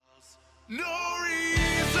No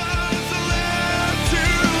reasons left to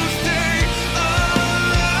stay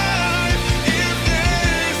alive. If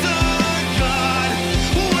there's a God,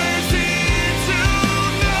 where's he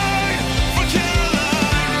tonight? For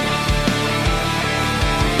Caroline.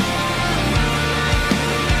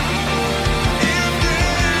 If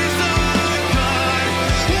there's a God,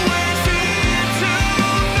 where's he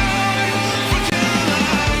tonight? For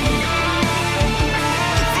Caroline.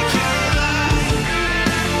 For Caroline.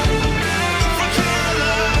 For Caroline.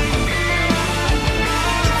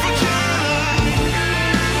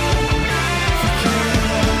 For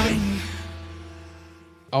Caroline.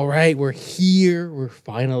 All right, we're here. We're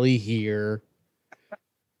finally here.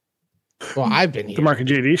 Well, I've been here. The Mark and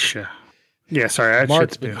JD show. Yeah, sorry, I had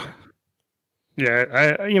Mark's shit to been do. here.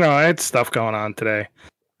 Yeah, I had stuff going on today.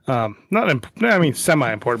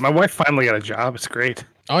 Semi-important. My wife finally got a job. It's great.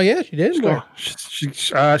 Oh yeah, she did. So, she's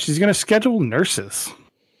going to schedule nurses.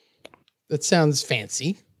 That sounds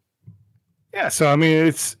fancy. Yeah, so I mean,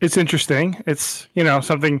 it's interesting. It's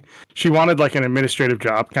something she wanted, like an administrative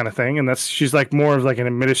job kind of thing, and she's like more of like an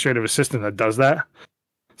administrative assistant that does that.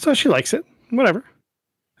 So she likes it. Whatever.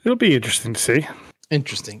 It'll be interesting to see.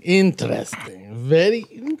 Interesting. Very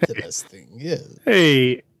interesting. Yes.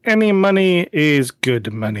 Hey, any money is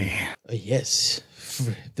good money. Yes.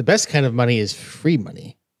 The best kind of money is free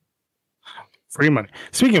money. Free money.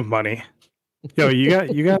 Speaking of money, yo, you got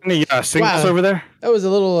any singles Wow. over there? That was a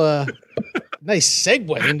little nice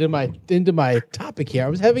segue into my topic here. I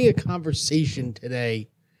was having a conversation today.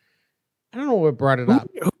 I don't know what brought it up.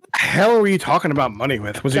 Who the hell were you talking about money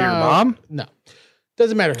with? Was it your mom? No.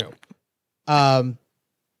 Doesn't matter who.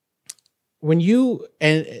 When you,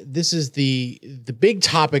 and this is the big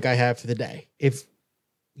topic I have for the day. If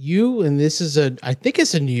you, and this is I think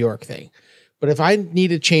it's a New York thing, but if I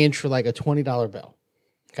need a change for like a $20 bill,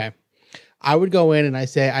 okay, I would go in and I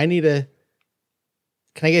say,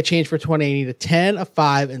 can I get change for 20? I need a 10, a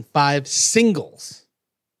 5, and 5 singles.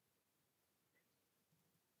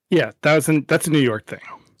 Yeah, that's a New York thing.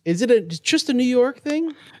 Is it just a New York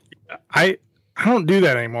thing? I don't do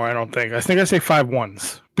that anymore. I don't think. I think I say 5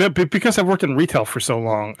 ones. But because I've worked in retail for so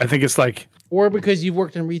long, I think it's like, Or because you've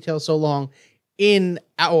worked in retail so long in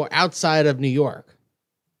or outside of New York?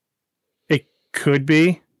 it could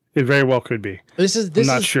be. It very well could be. This is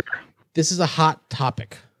Sure. This is a hot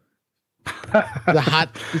topic. This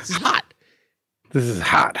is hot. This is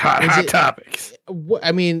hot topics.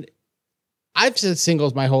 I mean, I've said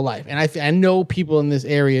singles my whole life, and I know people in this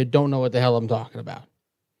area don't know what the hell I'm talking about.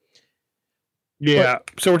 Yeah.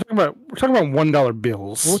 So we're talking about $1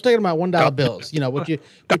 bills. We're talking about $1 bills. You know what you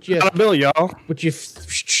 $1 bill, y'all.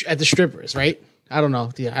 at the strippers, right? I don't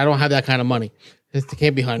know. I don't have that kind of money. It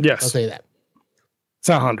can't be hundreds. Yes. I'll tell you that. It's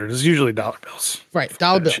not 100. It's usually dollar bills. Right,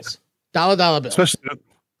 dollar bills, dollar bills.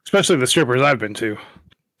 Especially the strippers I've been to.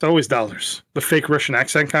 It's always dollars. The fake Russian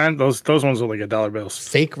accent kind. Those ones only get dollar bills.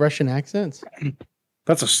 Fake Russian accents.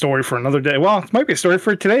 That's a story for another day. Well, it might be a story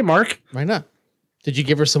for today, Mark. Why not? Did you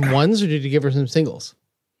give her some ones or did you give her some singles?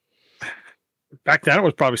 Back then it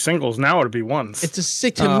was probably singles. Now it'd be ones.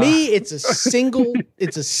 To me, it's a single.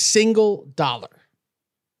 It's a single dollar.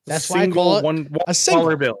 That's why I call it one a single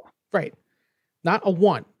dollar bill. Right, not a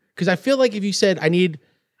one. Because I feel like if you said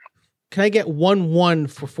can I get 1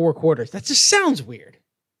 for 4 quarters? That just sounds weird.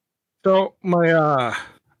 So my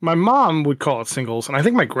mom would call it singles, and I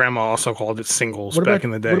think my grandma also called it singles back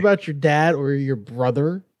in the day. What about your dad or your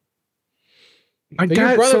brother? My But dad,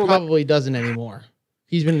 your brother so, probably doesn't anymore.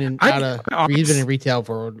 He's been in retail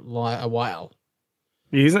for a while.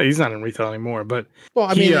 he's not in retail anymore, but Well,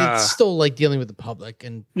 I mean, it's still like dealing with the public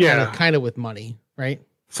and kind of with money, right?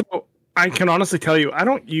 so I can honestly tell you, I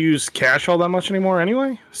don't use cash all that much anymore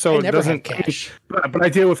anyway. So I it never doesn't had cash. But I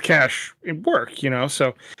deal with cash in work,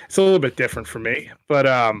 so it's a little bit different for me. But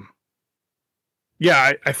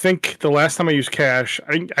yeah, I think the last time I used cash,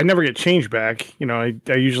 I never get change back. I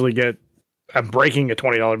usually I'm breaking a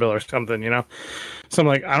 $20 bill or something, So I'm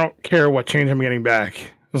like, I don't care what change I'm getting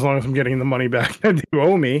back as long as I'm getting the money back that you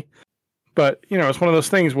owe me. But, it's one of those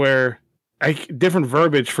things where different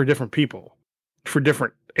verbiage for different people, for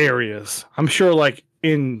different areas. I'm sure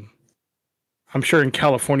in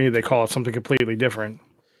California they call it something completely different.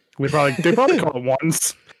 They probably call it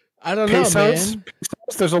ones. I don't know, Pesos. man.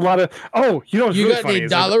 There's a lot of You really got funny any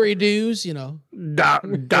is dollary dues?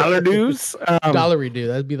 dollar dues. Dollary due.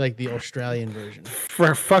 That'd be like the Australian version.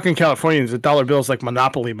 For fucking Californians, a dollar bill is like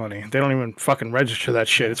Monopoly money. They don't even fucking register that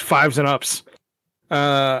shit. It's 5s and ups.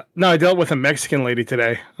 No, I dealt with a Mexican lady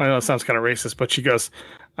today. I know it sounds kind of racist, but she goes,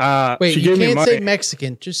 Wait, she you gave me can't money. say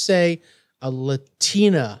Mexican. Just say a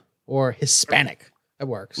Latina or Hispanic. That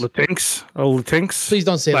works. Latinx. Oh, Latinx. Please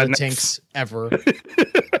don't say Latinx. Latinx ever.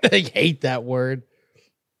 I hate that word.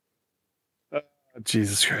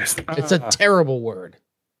 Jesus Christ. It's a terrible word.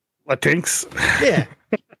 Latinx. Yeah.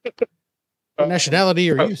 What nationality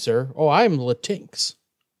are you, sir? Oh, I'm Latinx.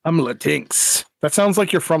 I'm Latinx. That sounds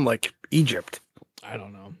like you're from like Egypt. I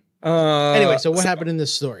don't know. Anyway, So what happened in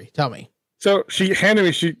this story? Tell me. So she handed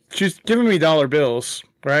me. She's giving me dollar bills,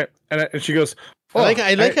 right? And she goes,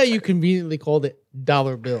 I like how you conveniently called it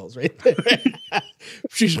dollar bills, right?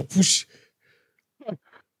 She's whoosh.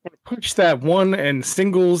 push that one and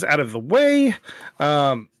singles out of the way.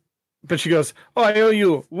 But she goes, "Oh, I owe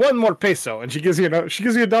you one more peso," and she gives you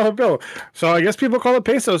a dollar bill. So I guess people call it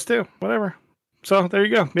pesos too. Whatever. So there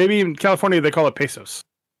you go. Maybe in California they call it pesos.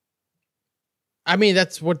 I mean,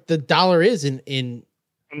 that's what the dollar is in In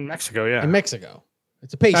Mexico, yeah. Mexico.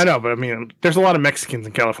 It's a peso. I know, but I mean, there's a lot of Mexicans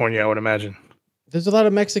in California, I would imagine. There's a lot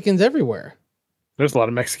of Mexicans everywhere. There's a lot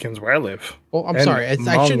of Mexicans where I live. Well, I'm And sorry.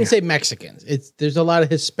 I shouldn't say Mexicans. There's a lot of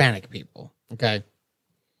Hispanic people. Okay.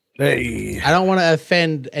 Hey. I don't want to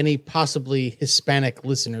offend any possibly Hispanic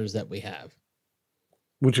listeners that we have.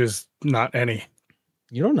 Which is not any.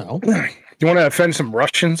 You don't know. You want to offend some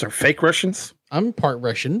Russians or fake Russians? I'm part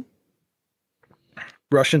Russian.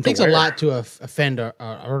 Russian It takes a lot to offend a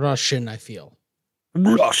Russian, I feel.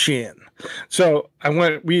 Russian. So I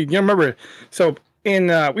went. You remember? So we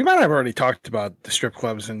might have already talked about the strip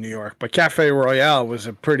clubs in New York, but Cafe Royale was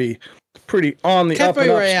a pretty on the up Cafe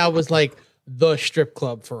and up. Royale was like the strip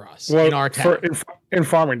club for us in our town. In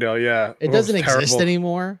Farmingdale, yeah, It doesn't exist terrible.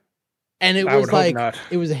 anymore. And it I was would hope like, not.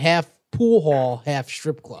 it was a half pool hall, half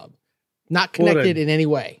strip club. Not connected in any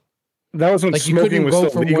way. That was when Like you smoking couldn't was go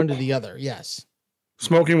still from legal. one to the other. Yes.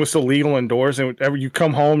 Smoking was still legal indoors, and whenever you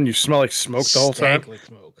come home, you smell like smoke the whole time. Stank like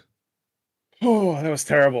smoke. Oh, that was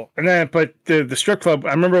terrible. And then, but the strip club,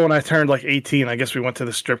 I remember when I turned like 18, I guess we went to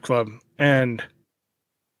the strip club, and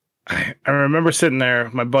I remember sitting there,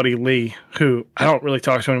 my buddy Lee, who I don't really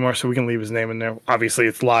talk to anymore, so we can leave his name in there. Obviously,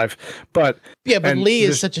 it's live, but Yeah, but and Lee is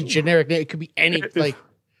this- such a generic name. It could be any, like,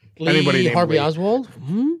 Anybody Lee named Harvey Lee. Oswald.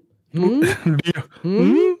 Hmm? Hmm?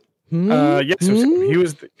 Hmm? Hmm? Yes, it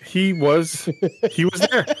was him. he was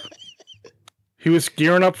there. He was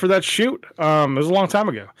gearing up for that shoot. It was a long time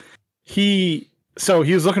ago. So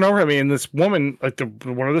he was looking over at me, and this woman, like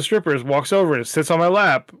one of the strippers, walks over and sits on my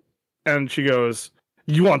lap, and she goes,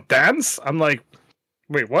 "You want dance?" I'm like,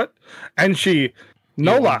 "Wait, what?" And she,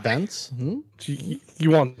 no You lie, want dance? Hmm?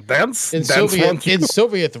 you want dance? In Dance wants you.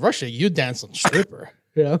 Soviet Russia, you dance on stripper.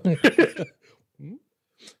 You know?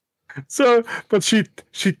 So, but she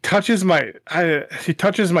touches my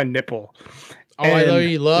nipple. Oh, I know And-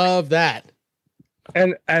 you love that.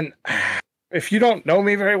 And if you don't know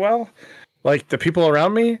me very well, like the people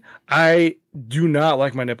around me, I do not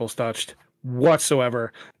like my nipples touched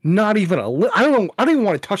whatsoever. Not even a little. I don't even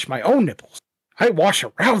want to touch my own nipples. I wash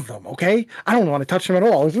around them. Okay, I don't want to touch them at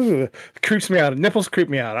all. It creeps me out. Nipples creep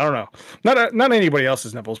me out. I don't know. Not anybody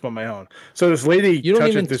else's nipples, but my own. So this lady, You don't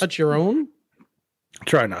touches even this. touch your own?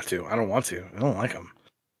 Try not to. I don't want to. I don't like them.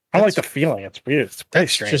 I don't like the feeling. It's weird. It's very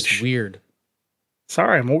It's strange. just weird.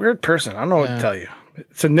 Sorry, I'm a weird person. I don't know what Yeah. to tell you.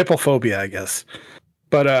 It's a nipple phobia, I guess.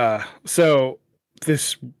 But so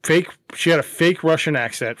she had a fake Russian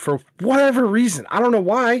accent for whatever reason. I don't know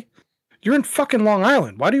why. You're in fucking Long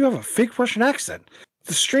Island. Why do you have a fake Russian accent?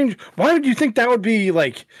 It's strange. Why would you think that would be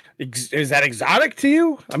like? Is that exotic to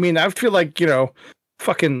you? I mean, I feel like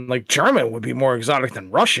fucking like German would be more exotic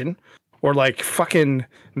than Russian, or like fucking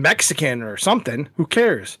Mexican or something. Who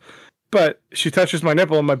cares? But she touches my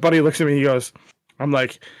nipple, and my buddy looks at me. He goes, "I'm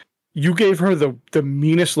like, you gave her the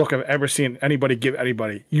meanest look I've ever seen anybody give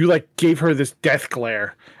anybody. You like gave her this death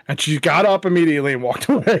glare, and she got up immediately and walked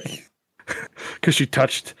away." Because you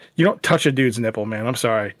don't touch a dude's nipple, man. I'm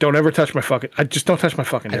sorry. Don't ever touch my fucking. I just don't touch my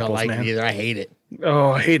fucking I nipples, don't like man. it either. I hate it.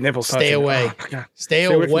 Oh, I hate nipples. Stay touching. away. Oh, God. Stay Stay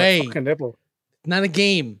away from my away. fucking nipple. Not a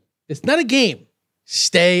game. It's not a game.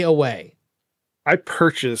 Stay away. I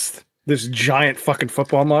purchased this giant fucking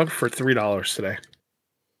football mug for $3 today. I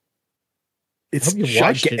It's hope you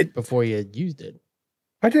washed gigantic. it before you used it.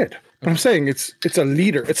 I did, but I'm saying it's a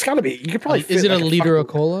liter. It's got to be. You could probably. Is fit it a like liter of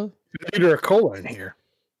fucking cola? liter of cola in here?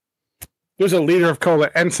 There's a liter of cola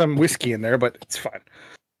and some whiskey in there, but it's fine.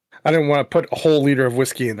 I didn't want to put a whole liter of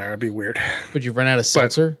whiskey in there. It'd be weird. Would you run out of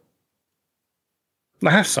seltzer? I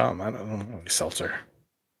have some. I don't know any seltzer.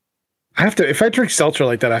 I have to. If I drink seltzer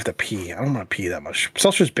like that, I have to pee. I don't want to pee that much.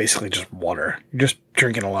 Seltzer is basically just water. You're just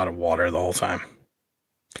drinking a lot of water the whole time.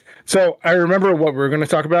 So I remember what we were going to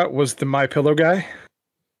talk about was the My Pillow guy,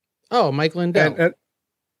 Oh, Mike Lindell.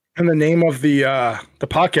 and the name of the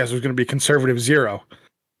podcast was going to be Conservative Zero.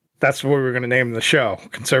 That's what we were going to name the show,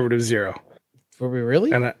 Conservative Zero. Were we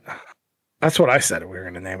really? And that's what I said we were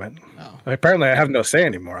going to name it. Oh. Apparently, I have no say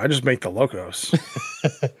anymore. I just make the logos.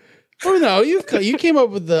 Oh no, you came up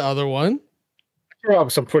with the other one. Throw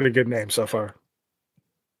up some pretty good names so far.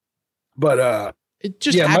 But It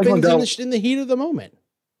just Yeah, Mike happens Lindell- in the heat of the moment.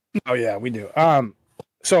 oh yeah, we do.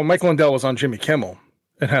 So Mike Lindell was on Jimmy Kimmel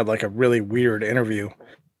and had like a really weird interview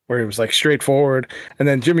where he was like straightforward, and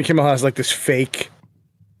then Jimmy Kimmel has like this fake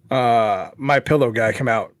My Pillow guy come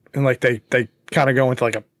out, and like they kind of go into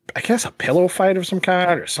like I guess a pillow fight of some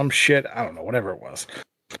kind or some shit. I don't know, whatever it was.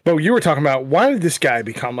 But you were talking about, why did this guy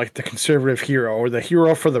become like the conservative hero or the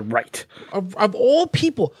hero for the right? Of all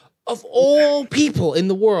people in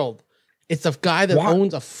the world, it's a guy that Why?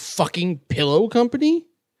 owns a fucking pillow company.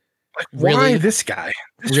 Like, Really? why this guy?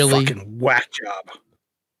 This Really? fucking whack job.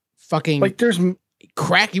 Fucking Like there's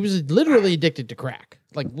crack. He was literally addicted to crack.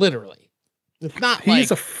 Like literally. It's not like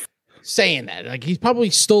he's saying that. Like he's probably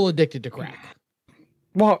still addicted to crack.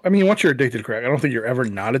 well, I mean, once you're addicted to crack, I don't think you're ever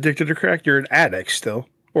not addicted to crack. You're an addict still,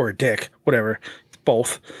 or a dick, whatever. It's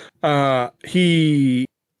both. He's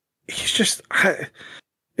just.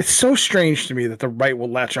 It's so strange to me that the right will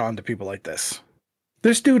latch on to people like this.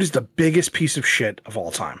 This dude is the biggest piece of shit of all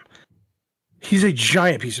time. He's a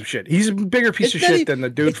giant piece of shit. He's a bigger piece It's of not shit e- than the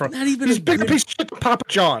dude it's from. not even He's a a bigger good- piece of shit than Papa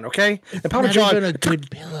John. Okay, It's and Papa not John. even a good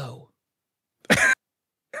pillow.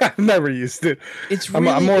 I've never used it. It's I'm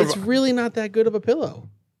really, more of it's a- really not that good of a pillow.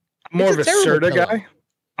 I'm more It's of a a terrible Serta pillow. guy.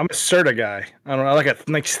 I'm a Serta guy. I don't know. I like a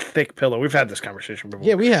nice thick pillow. We've had this conversation before.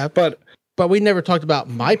 Yeah, we have, but but we never talked about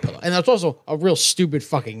My Pillow, and that's also a real stupid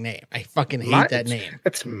fucking name. I fucking hate that name.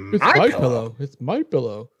 It's It's my pillow. It's my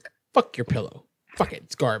pillow. Fuck your pillow. Fuck it.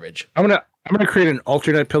 It's garbage. I'm gonna create an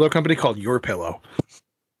alternate pillow company called Your Pillow.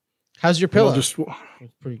 How's your We'll pillow? just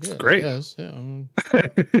It's pretty good. great. Yes. Yeah.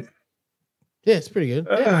 Yeah, it's pretty good.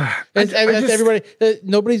 Yeah. I That's, that's just- everybody.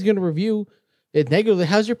 Nobody's going to review it negatively.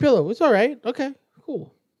 How's your pillow? It's all right. Okay.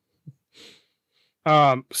 Cool.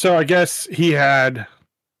 So I guess he had.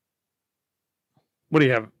 What do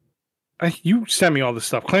you have? You sent me all this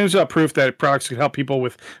stuff. Claims about proof that products could help people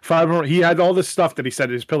with fibromyalgia. He had all this stuff that he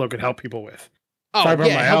said his pillow could help people with. Oh,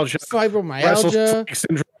 Fibromyalgia, fibromyalgia,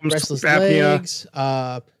 syndromes, restless apnea. legs,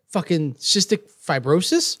 fucking cystic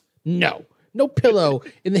fibrosis. No pillow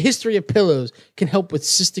in the history of pillows can help with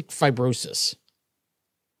cystic fibrosis.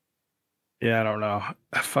 Yeah, I don't know.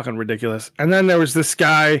 Fucking ridiculous. And then there was this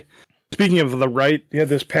guy, speaking of the right, you had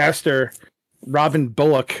this pastor, Robin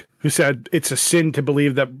Bullock, who said it's a sin to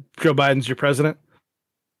believe that Joe Biden's your president.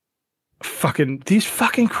 Fucking, these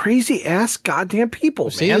fucking crazy ass goddamn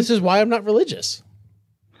people, See, man. this is why I'm not religious.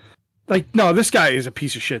 Like, no, this guy is a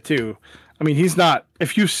piece of shit too. I mean, he's not,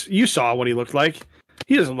 if you saw what he looked like,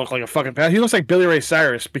 he doesn't look like a fucking pastor. He looks like Billy Ray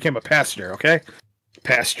Cyrus became a pastor, okay?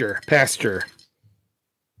 Pastor.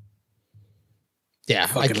 Yeah,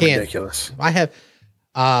 Fucking I can't. ridiculous. I have,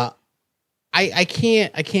 I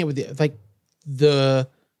can't with the, like the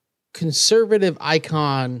conservative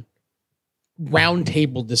icon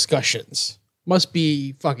roundtable discussions must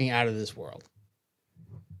be fucking out of this world.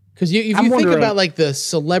 Because if you I'm think wondering- about like the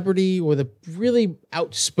celebrity or the really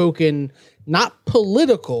outspoken, not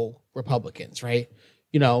political Republicans, right?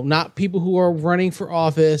 You know, not people who are running for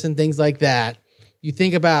office and things like that. You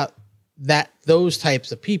think about those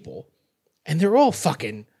types of people, and they're all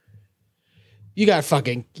fucking. You got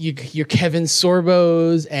fucking your Kevin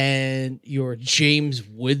Sorbos and your James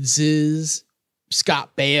Woodses,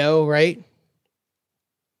 Scott Baio, right?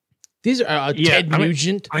 These are Yeah, Ted I mean,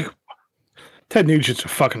 Nugent. Ted Nugent's a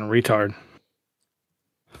fucking retard.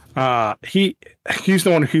 He's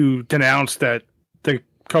the one who denounced that the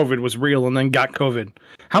COVID was real and then got COVID.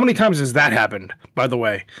 How many times has that happened, by the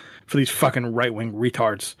way, for these fucking right-wing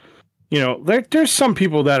retards? You know, there's some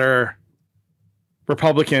people that are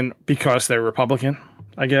Republican because they're Republican,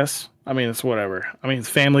 I guess. I mean, it's whatever. I mean, it's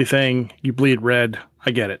a family thing. You bleed red.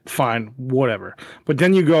 I get it. Fine, whatever. But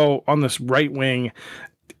then you go on this right wing.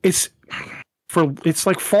 It's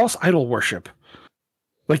like false idol worship.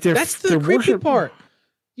 Like That's the creepy part.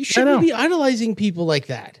 You shouldn't know. be idolizing people like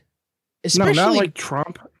that. No, Especially not like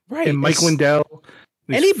Trump right, and Mike it's- Lindell.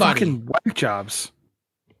 These Anybody. fucking whack jobs.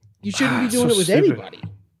 You shouldn't be So doing it with stupid.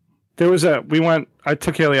 anybody. I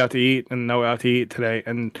took Haley out to eat and Noah out to eat today,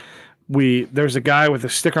 and there's a guy with a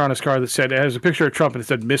sticker on his car that said, it has a picture of Trump and it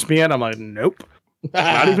said, "Miss me yet?" I'm like, nope,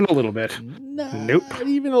 not even a little bit. Not Nope.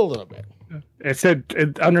 even a little bit. It said,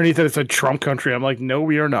 underneath it said Trump country. I'm like, no,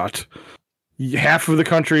 we are not. Half of the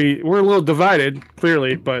country, we're a little divided,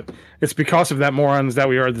 clearly, but it's because of that morons that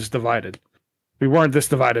we are this divided. We weren't this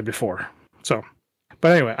divided before. So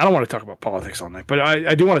But anyway, I don't want to talk about politics all night. But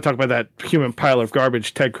I do want to talk about that human pile of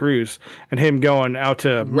garbage, Ted Cruz, and him going out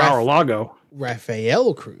to Mar-a-Lago.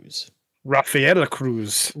 Rafael Cruz. Rafaela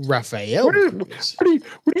Cruz. Rafael Cruz. Where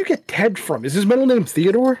do you get Ted from? Is his middle name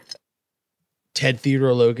Theodore? Ted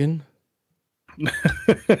Theodore Logan.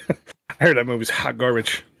 I heard that movie's hot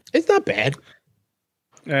garbage. It's not bad.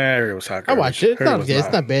 I heard it was hot I garbage. watched it. It's Heard not, was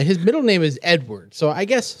it's not bad. His middle name is Edward. So I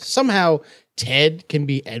guess somehow Ted can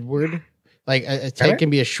be Edward. Like a Ted can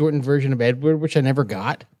be a shortened version of Edward, which I never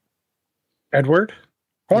got. Edward?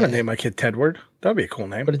 I want to Yeah. name my kid Tedward. That'd be a cool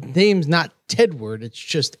name. But his name's not Tedward. It's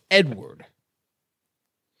just Edward.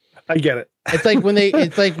 I get it. It's like when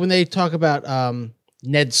they talk about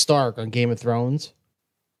Ned Stark on Game of Thrones.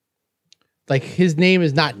 Like his name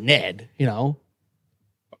is not Ned, you know.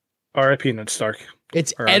 R.I.P. Ned Stark.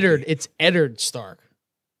 It's R.I.P. Eddard. It's Eddard Stark.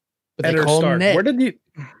 But they Eddard call him Stark. Ned. Where did he?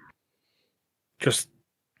 Just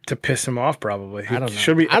to piss him off, probably. I don't know.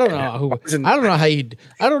 Should be. I don't know who. I don't know how you.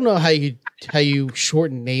 I don't know how you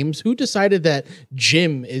shorten names. Who decided that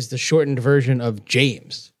Jim is the shortened version of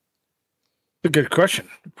James? A good question.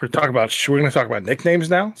 We're going to talk about nicknames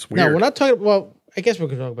now. It's weird. No, we're not talking. Well, I guess we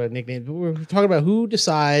could talk about nicknames, but we're talking about who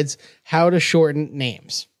decides how to shorten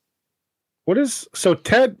names. So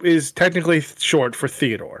Ted is technically short for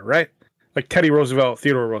Theodore, right? Like Teddy Roosevelt,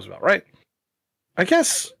 Theodore Roosevelt, right? I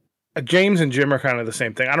guess James and Jim are kind of the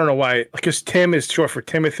same thing. I don't know why, because Tim is short for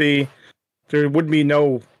Timothy. There would be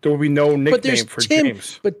no nickname for Tim,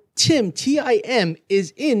 James. But Tim, Tim,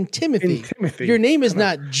 is in Timothy. In Timothy. Your name is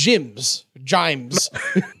not Jims. Jimes.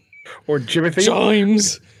 Or Jimothy.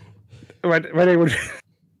 Jimes. My name would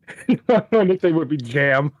my nickname would be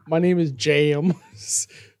Jam. My name is Jam.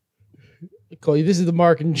 I call you. This is the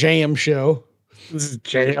Mark and Jam show. This is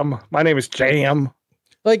Jam. My name is Jam.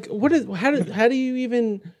 Like, what is? How do you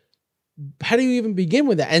even begin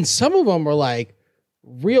with that? And some of them are like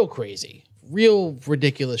real crazy, real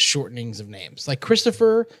ridiculous shortenings of names, like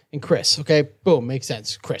Christopher and Chris. Okay, boom, makes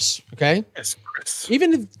sense. Chris. Okay, Yes, Chris.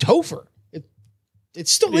 even if Topher,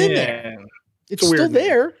 it's still in there. It's a still weird name.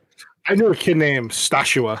 there. I knew a kid named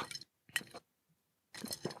Stashua,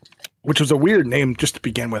 which was a weird name just to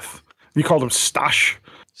begin with. You called him Stash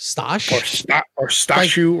Stosh. or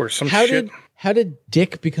Stashu or some shit. How did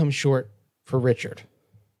Dick become short for Richard?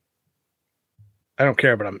 I don't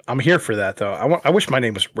care, but I'm here for that though. I wish my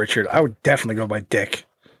name was Richard. I would definitely go by Dick.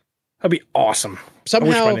 That'd be awesome. I wish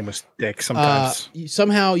Somehow, my name was Dick. Sometimes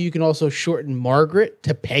somehow you can also shorten Margaret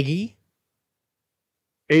to Peggy.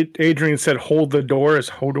 Adrian said, "Hold the door" is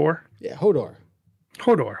Hodor. Yeah, Hodor.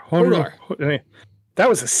 Hodor. That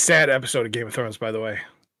was a sad episode of Game of Thrones, by the way.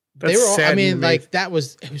 They were all, I sad mean, you made- like it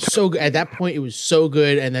was so good. At that point, it was so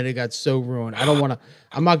good, and then it got so ruined.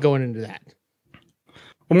 I'm not going into that.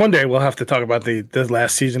 Well, one day we'll have to talk about the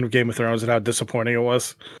last season of Game of Thrones and how disappointing it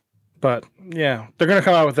was. But yeah, they're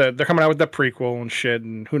coming out with the prequel and shit,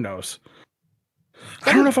 and who knows?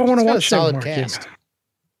 I don't know if I want to It's got a watch solid that more Game- cast.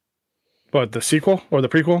 But the sequel or the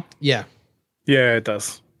prequel? Yeah, Yeah, it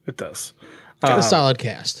does. It does. got a solid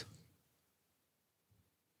cast.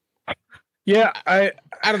 Yeah, I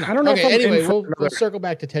I don't know. I don't know. Okay, if I'm in anyway, for we'll another- circle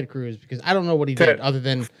back to Ted Cruz because I don't know what he Ted. did other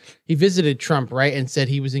than he visited Trump, right, and said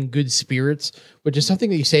he was in good spirits, which is something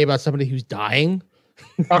that you say about somebody who's dying.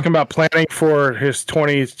 talking about planning for his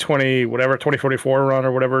 2044 run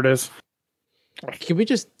or whatever it is. Can we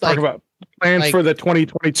just Talk about plans like- for the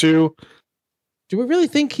 2022. do we really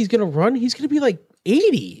think he's going to run? He's going to be like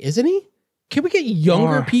 80, isn't he? Can we get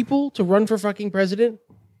younger people to run for fucking president?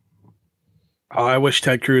 Oh, I wish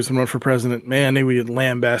Ted Cruz would run for president. Man, they would get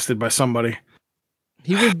lambasted by somebody.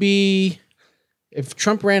 He would be, if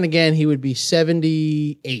Trump ran again, he would be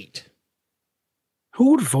 78.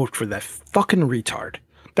 Who would vote for that fucking retard?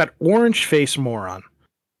 That orange face moron.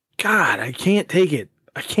 God, I can't take it.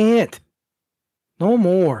 I can't. No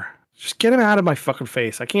more. Just get him out of my fucking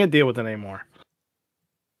face. I can't deal with it anymore.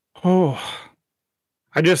 Oh.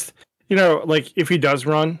 I just, like if he does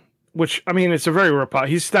run, which, I mean, it's a very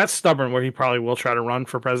he's that stubborn where he probably will try to run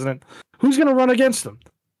for president. Who's going to run against him?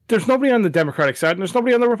 There's nobody on the Democratic side, and there's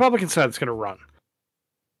nobody on the Republican side that's going to run.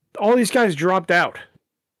 All these guys dropped out.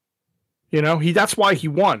 That's why he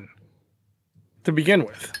won to begin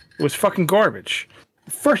with. It was fucking garbage.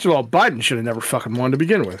 First of all, Biden should have never fucking won to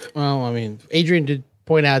begin with. Well, I mean, Adrian did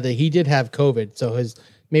point out that he did have COVID, so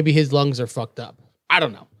maybe his lungs are fucked up. I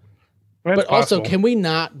don't know. That's But also, possible. can we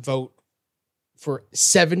not vote for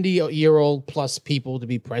 70-year-old plus people to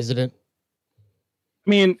be president? I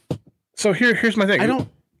mean, so here's my thing.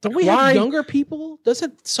 Don't we Why- have younger people?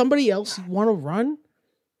 Doesn't somebody else want to run?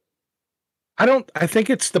 I think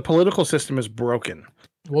it's the political system is broken.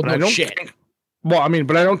 Well, But I no don't shit. think,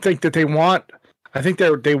 but I don't think that they want I think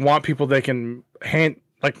they want people they can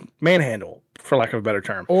manhandle, for lack of a better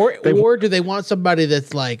term. Or do they want somebody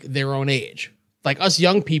that's like their own age? Like us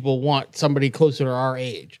young people want somebody closer to our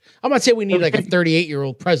age. I'm not saying we need like a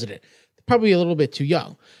 38-year-old president. Probably a little bit too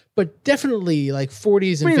young, but definitely like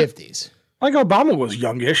 40s and 50s. Like Obama was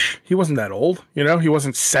youngish. He wasn't that old. You know, he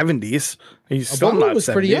wasn't 70s. He's still not was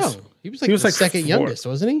 70s. Pretty young. He was like the second youngest,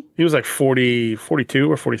 wasn't he? He was like 40,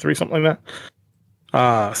 42 or 43, something like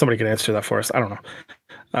that. Somebody can answer that for us. I don't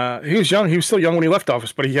know. He was young. He was still young when he left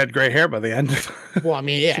office, but he had gray hair by the end. Well, I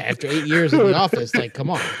mean, yeah, after 8 years in the office, like, come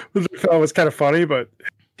on. That was kind of funny, but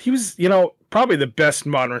he was, probably the best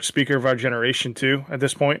modern speaker of our generation, too, at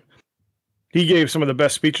this point. He gave some of the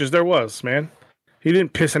best speeches there was, man. He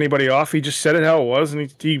didn't piss anybody off. He just said it how it was,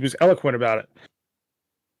 and he was eloquent about it.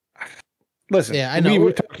 Listen, yeah, I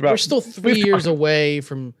know. We're still 3 years talked, away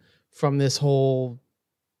from this whole.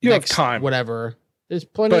 You have time, whatever. There's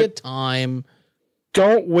plenty of time.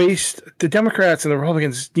 Don't waste. The Democrats and the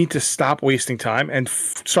Republicans need to stop wasting time and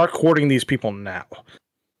start courting these people now.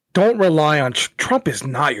 Don't rely on Trump. Is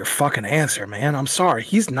not your fucking answer, man. I'm sorry,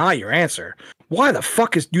 he's not your answer. Why the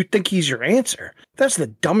fuck you think he's your answer? That's the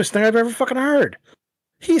dumbest thing I've ever fucking heard.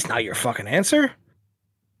 He's not your fucking answer.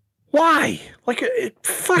 Why? Like, it's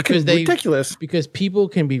fucking ridiculous. Because people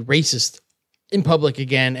can be racist in public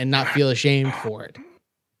again and not feel ashamed for it.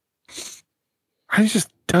 It just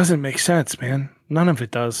doesn't make sense, man. None of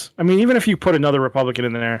it does. I mean, even if you put another Republican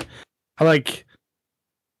in there, I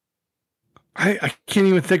can't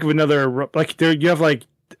even think of another. Like, there you have like,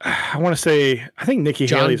 I want to say, I think Nikki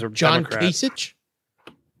Haley's a Democrat. John Kasich?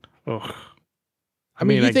 Oh. I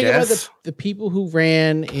mean, you think about the people who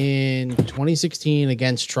ran in 2016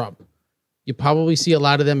 against Trump. You probably see a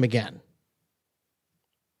lot of them again.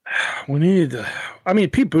 We need,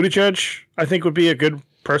 Pete Buttigieg, I think, would be a good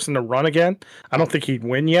person to run again. I don't think he'd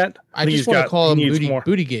win yet. I just want to call him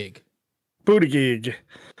Buttigieg. Buttigieg.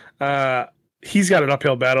 He's got an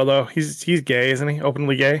uphill battle though. He's gay, isn't he?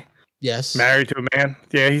 Openly gay. Yes. Married to a man.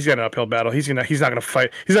 Yeah, he's got an uphill battle. He's not gonna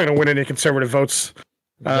fight. He's not gonna win any conservative votes.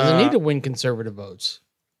 He doesn't need to win conservative votes.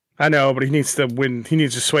 I know, but he needs to win. He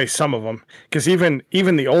needs to sway some of them, because even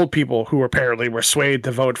the old people who apparently were swayed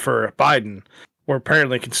to vote for Biden were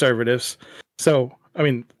apparently conservatives. So, I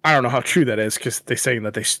mean, I don't know how true that is, because they're saying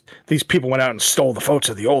that these people went out and stole the votes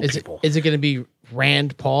of the old people. Is it going to be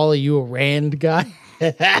Rand Paul? Are you a Rand guy?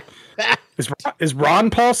 Is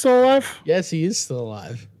Ron Paul still alive? Yes, he is still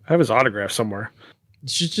alive. I have his autograph somewhere. You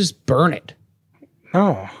should just burn it.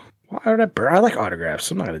 No. Why would I burn? I like autographs.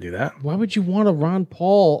 I'm not going to do that. Why would you want a Ron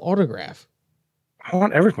Paul autograph? I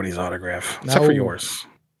want everybody's autograph, except for yours.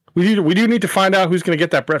 We do need to find out who's going to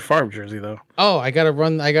get that Brett Favre jersey, though. Oh, I got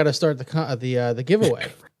to start the giveaway.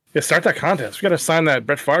 Yeah, start that contest. We got to sign that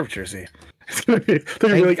Brett Favre jersey. It's going to be, they're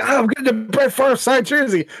going to be like, I'm getting the Brett Favre signed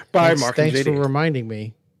jersey. Bye, Mark and JD. Thanks for reminding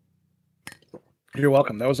me. You're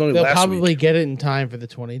welcome. That was only They'll last probably week. get it in time for the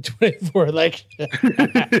 2024 election.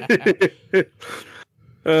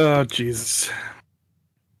 Oh, Jesus.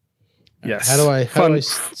 Yes. How do I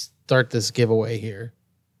start this giveaway here?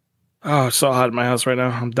 Oh, it's so hot in my house right now.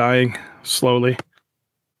 I'm dying slowly.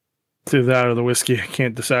 Through that or the whiskey. I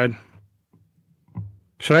can't decide.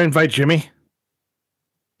 Should I invite Jimmy?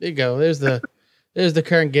 There you go. There's the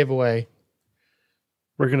current giveaway.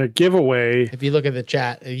 We're going to give away. If you look at the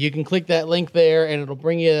chat, you can click that link there and it'll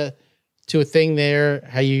bring you to a thing there,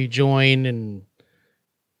 how you join and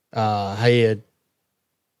how you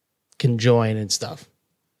can join and stuff.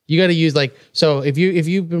 You got to use so if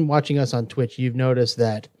you've been watching us on Twitch, you've noticed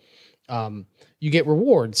that you get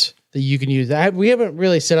rewards that you can use. We haven't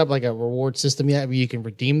really set up like a reward system yet where you can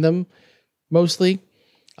redeem them mostly.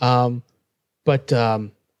 But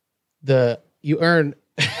you earn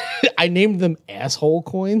I named them asshole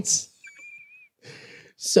coins.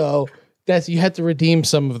 So you have to redeem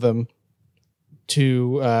some of them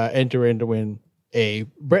to enter in to win a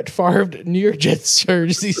Brett Favre New York Jets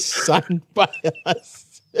jersey signed by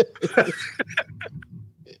us.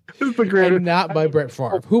 And not by Brett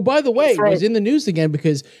Favre, who, by the way, was in the news again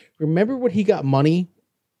because remember when he got money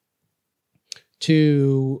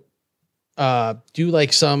to do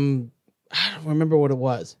like some, I don't remember what it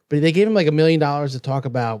was, but they gave him like $1 million to talk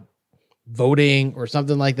about voting or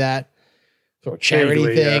something like that for a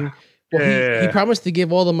charity thing. Yeah. Well, he promised to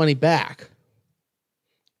give all the money back.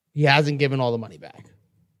 He hasn't given all the money back.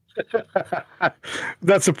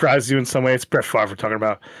 That surprised you in some way. It's Brett Favre we're talking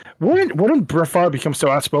about. Wouldn't Brett Favre become so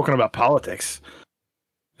outspoken about politics?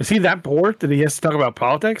 Is he that bored that he has to talk about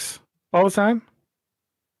politics all the time?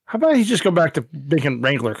 How about he just go back to making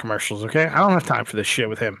Wrangler commercials, okay? I don't have time for this shit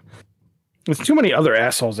with him. There's too many other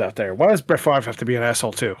assholes out there. Why does Brett Favre have to be an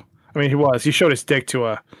asshole too? I mean, he was. He showed his dick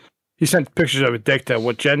to he sent pictures of a dick to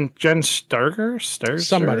what, Jen Starger?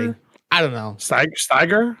 Somebody. I don't know.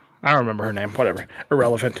 Steiger? I don't remember her name. Whatever.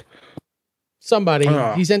 Irrelevant. Somebody.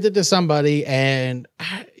 He sent it to somebody, and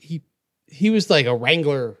he was like a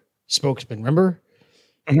Wrangler spokesman. Remember?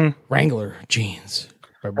 Mhm. Wrangler jeans.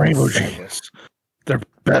 Rainbow jeans. They're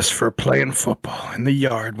best for playing football in the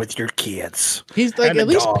yard with your kids. He's like, And a at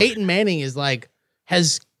least dog. Peyton Manning is like,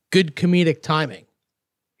 has good comedic timing.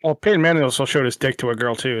 Well, Peyton Manning also showed his dick to a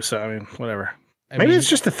girl too, so I mean, whatever. I Maybe mean, it's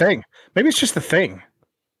just a thing. Maybe it's just a thing.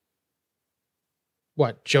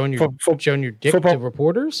 what, showing your showing your dick football- to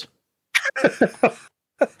reporters?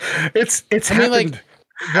 It's I mean, happened like,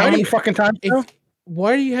 how why do many you- fucking times now?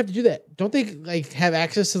 Why do you have to do that? Don't they like have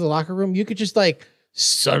access to the locker room? You could just like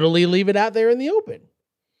subtly leave it out there in the open.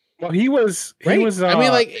 Well, he was. Right? He was. I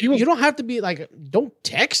mean, like, he was, you don't have to be like, don't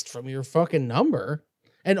text from your fucking number.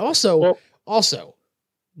 And also, Well-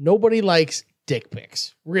 nobody likes dick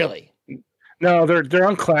pics. Really? no, they're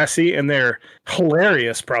unclassy and they're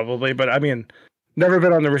hilarious, probably. But I mean, never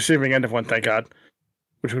been on the receiving end of one, thank God,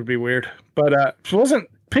 which would be weird. But it wasn't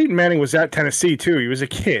Peyton Manning was at Tennessee too. He was a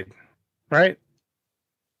kid, right?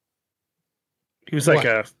 He was like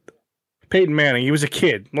What? Peyton Manning. He was a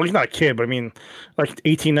kid. Well, he's not a kid, but I mean, like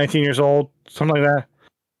 18, 19 years old, something like that.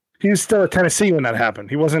 He was still at Tennessee when that happened.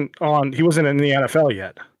 He wasn't in the NFL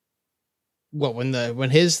yet. What, when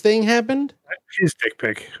his thing happened? His dick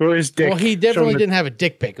pic. Or his dick. Well, he definitely showing didn't have a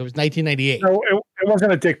dick pic. It was 1998. No, it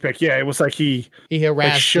wasn't a dick pic. Yeah, it was like he. He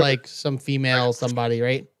harassed sure. like some female, somebody,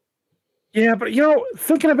 right? Yeah, but you know,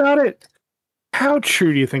 thinking about it, how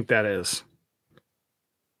true do you think that is?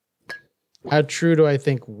 How true do I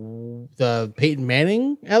think the Peyton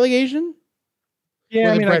Manning allegation? Yeah,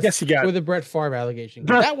 Or I the mean, I Brett- guess you got Or the Brett Favre allegation?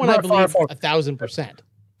 Brett- That one I Brett Favre- believe 1,000%.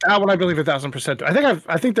 that one. I believe 1,000%.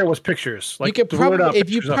 I think there was pictures. Like You could the word probably, out if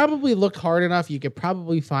you pictures up. probably looked hard enough, you could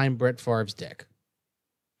probably find Brett Favre's dick.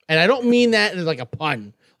 And I don't mean that as like a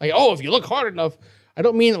pun. Like, oh, if you look hard enough, I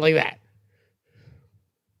don't mean it like that.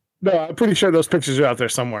 No, I'm pretty sure those pictures are out there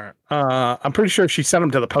somewhere. I'm pretty sure she sent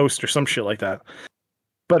them to the Post or some shit like that.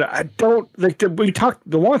 But I don't like we talked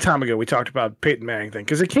the long time ago. We talked about Peyton Manning thing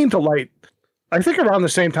because it came to light. I think around the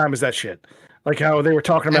same time as that shit, like how they were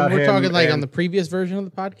talking about And we're him. talking like and- on the previous version of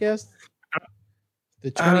the podcast,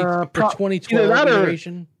 the 2012 either that or-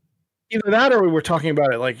 iteration. either that or we were talking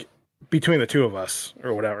about it like between the two of us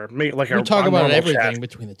or whatever. Like We talk about normal everything chat.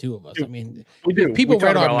 between the two of us. I mean, We do. if people We talk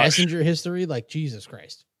read about our a lot of shit. messenger history, like Jesus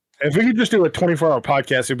Christ. If we could just do a 24-hour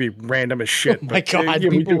podcast, it'd be random as shit. Oh my But, God, yeah,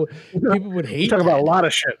 we people do. would We hate talk about a that. lot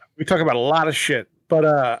of shit. But we talked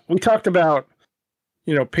about,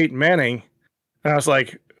 Peyton Manning, and I was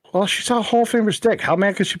like, well, she saw Hall of Famer's dick. How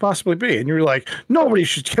mad could she possibly be? And you were like, nobody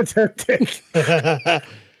should get that dick.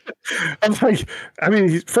 I'm like, I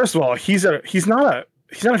mean, first of all, he's not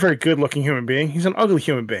a very good looking human being. He's an ugly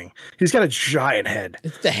human being. He's got a giant head,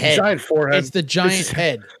 It's the head. giant forehead. It's the giant It's-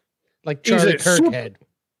 head. Like He's Charlie a Kirk super- head.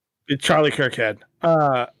 Charlie Kirk head.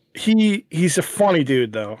 He's a funny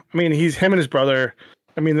dude though. I mean, he's him and his brother.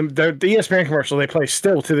 I mean, the ESPN commercial they play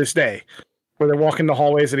still to this day, where they're walking the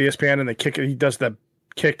hallways at ESPN and they kick it. He does the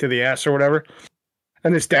kick to the ass or whatever.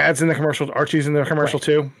 And his dad's in the commercial. Archie's in the commercial Right.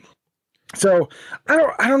 too. So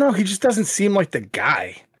I don't know. He just doesn't seem like the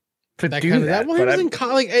guy to That do kind of that. that. Well, he but was I- in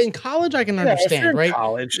college. In college, I can yeah, if you're understand, in right?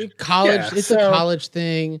 College. College, Yeah, it's a so- college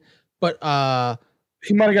thing. But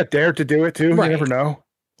He might have got dared to do it too. Right. You never know.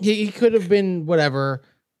 he could have been whatever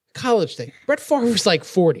college thing. Brett Favre was like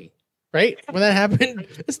 40, right? When that happened,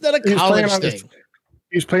 it's not a He was playing college on his- thing.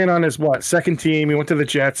 He was playing on his second team. He went to the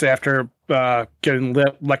Jets after getting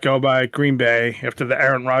let go by Green Bay after the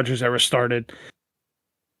Aaron Rodgers era started.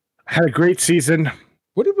 Had a great season.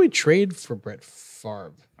 What did we trade for Brett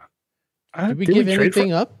Favre? Did we Did give trade for-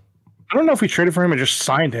 anything up? I don't know if we traded for him or just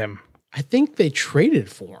signed him. I think they traded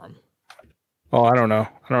for him. Oh, I don't know.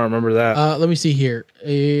 I don't remember that. Let me see here.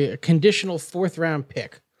 A conditional 4th round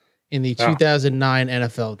pick in the Oh. 2009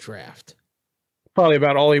 NFL draft. Probably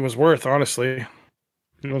about all he was worth, honestly.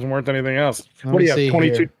 He wasn't worth anything else. Let What do me you see have?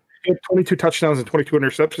 22, here. he had 22 touchdowns and 22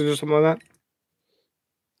 interceptions or something like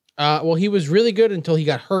that? Well, he was really good until he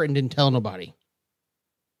got hurt and didn't tell nobody.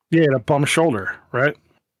 Yeah, a bum shoulder, right?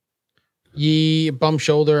 A bum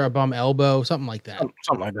shoulder, a bum elbow, something like that.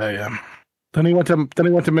 Something like that, yeah. Then he went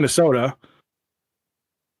to Minnesota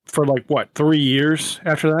for like what, 3 years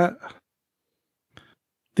after that?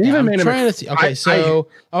 They Yeah, even I'm made him trying to see. Okay, I-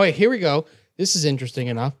 oh wait, here we go. This is interesting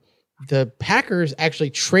enough. The Packers actually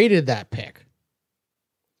traded that pick.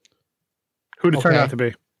 who'd it turn okay. out to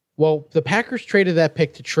be? Well, the Packers traded that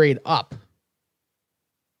pick to trade up.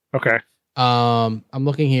 Okay. I'm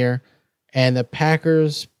looking here, and the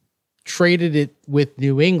Packers traded it with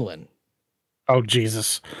New England. Oh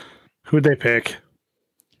Jesus, who'd they pick?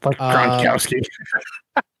 Like Gronkowski.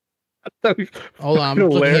 Hold on, I'm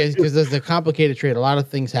looking here because there's a complicated trade. A lot of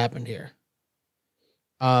things happened here.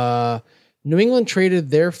 New England traded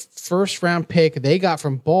their first round pick they got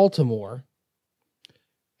from Baltimore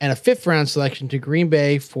and a 5th round selection to Green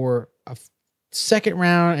Bay for a 2nd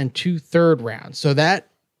round and 2 third rounds. So that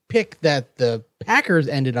pick that the Packers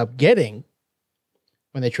ended up getting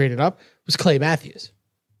when they traded up was Clay Matthews.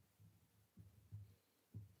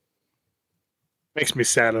 Makes me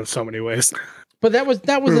sad in so many ways. But that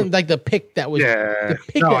wasn't like the pick that was Yeah.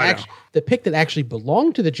 the pick that actually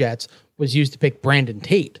belonged to the Jets was used to pick Brandon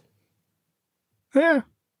Tate. Yeah.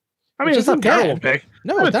 I mean, Which it's not a isn't terrible bad. pick.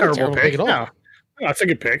 No, it's not a terrible pick at all. No, it's a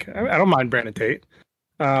good pick. I don't mind Brandon Tate.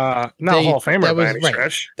 Not a They- Hall of Famer that by was- any right.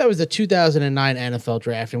 stretch. That was the 2009 NFL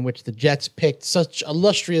draft in which the Jets picked such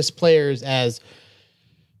illustrious players as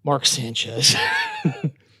Mark Sanchez.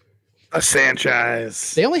 A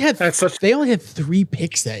Sanchez. they only had That's such. they only had 3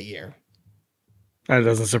 picks that year. That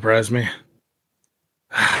doesn't surprise me.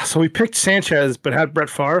 So we picked Sanchez, but had Brett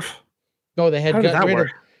Favre. No, they had How did got that rid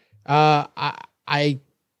work? of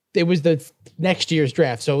it was the next year's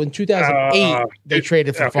draft. So in 2008 they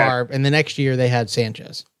traded for okay. Favre, and the next year they had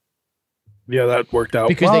Sanchez Yeah, that worked out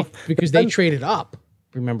because well. they traded up.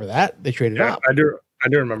 Remember that? They traded Yeah, up, I do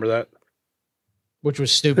remember that. which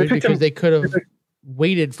was stupid picked because him- they could have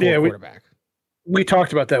waited for Yeah, a we- quarterback. We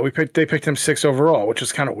talked about that. They picked him 6th overall, which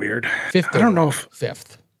is kind of weird. 5th. I don't know if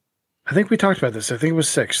 5th. I think we talked about this. I think it was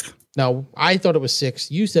 6th. No, I thought it was 6th.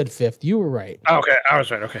 You said 5th. You were right. Oh, okay, I was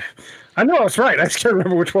right. Okay, I know I was right. I just can't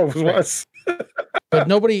remember which one it was. But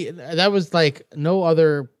nobody, that was like no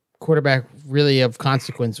other quarterback really of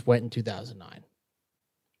consequence went in 2009.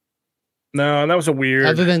 No, that was a weird.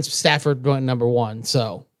 Other than Stafford went number 1.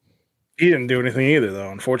 So, He didn't do anything either, though.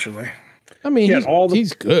 Unfortunately, I mean, He had all the-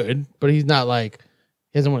 he's good, but he's not like,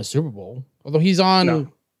 he hasn't won a Super Bowl. Although he's on,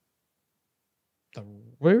 No.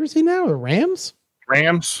 where is he now? The Rams?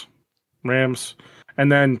 Rams,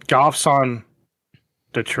 and then Goff's on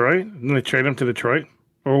Detroit. Didn't they trade him to Detroit,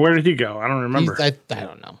 or where did he go? I don't remember. I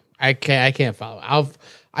don't know. I can't follow.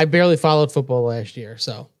 I barely followed football last year.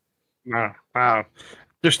 So, Wow,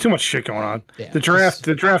 there's too much shit going on. yeah. The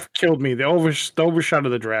draft killed me. The overshot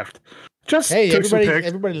of the draft. Just Hey, took some picks.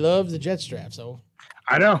 everybody loves the Jets draft. So,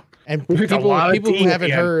 I know. and We picked a lot of people who teams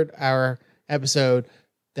haven't at the end. heard our episode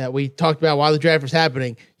that we talked about while the draft was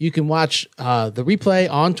happening, you can watch the replay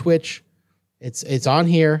on Twitch. It's on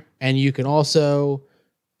here, and you can also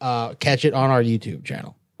catch it on our YouTube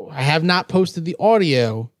channel. I have not posted the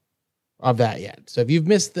audio of that yet, so if you've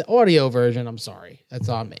missed the audio version, I'm sorry. That's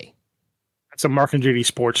on me. It's a Mark and JD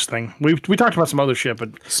sports thing. We talked about some other shit,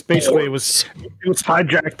 but basically it was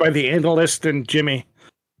hijacked by the analyst and Jimmy.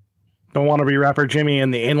 Don't want to be rapper Jimmy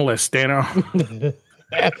and the analyst, Dano.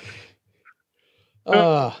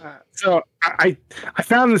 So I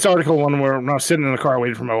found this article when I was sitting in the car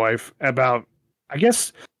waiting for my wife about, I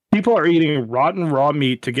guess people are eating rotten raw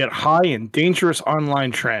meat to get high in dangerous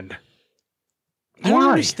online trend. I don't Why?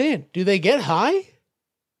 understand. Do they get high?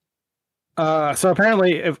 So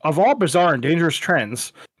apparently, of all bizarre and dangerous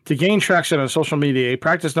trends, to gain traction on social media, a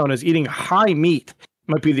practice known as eating high meat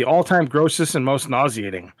might be the all-time grossest and most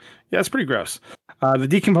nauseating. Yeah, it's pretty gross. The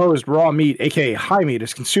decomposed raw meat, aka high meat,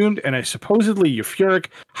 is consumed, and a supposedly euphoric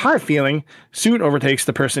high feeling soon overtakes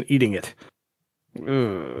the person eating it.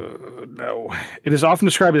 No. It is often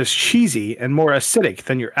described as cheesy and more acidic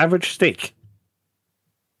than your average steak.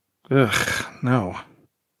 Ugh, no.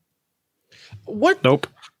 What? Nope.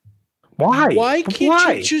 Why? Why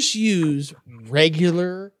can't you just use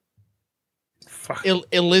regular Fuck.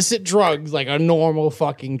 illicit drugs like a normal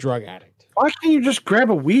fucking drug addict? Why can't you just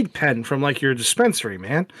grab a weed pen from like your dispensary,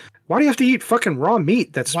 man? Why do you have to eat fucking raw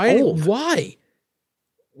meat that's old? Why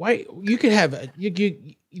you could have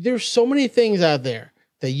there's so many things out there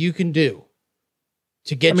that you can do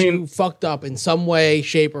to get you fucked up in some way,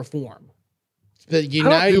 shape, or form. But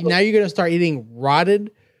now you're gonna start eating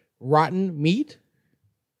rotten meat.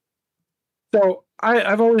 So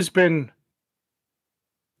I've always been,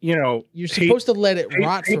 You're supposed to let it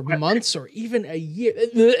rot for months or even a year.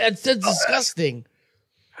 That's disgusting.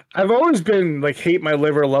 I've always been like hate my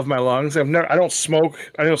liver, love my lungs. I don't smoke.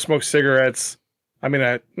 I don't smoke cigarettes. I mean,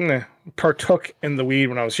 I partook in the weed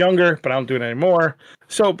when I was younger, but I don't do it anymore.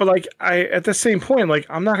 So, but like at the same point, like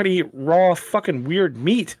I'm not gonna eat raw fucking weird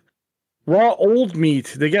meat, raw old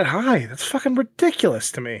meat. They get high. That's fucking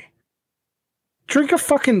ridiculous to me. Drink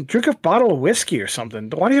a bottle of whiskey or something.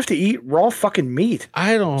 Why do you have to eat raw fucking meat?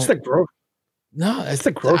 I don't. It's the gross. No, It's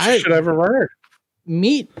the grossest shit I've ever heard.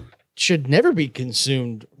 Meat should never be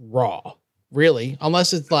consumed raw, really,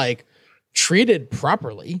 unless it's like treated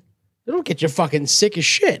properly. It'll get you fucking sick as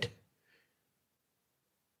shit.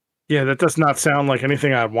 Yeah, that does not sound like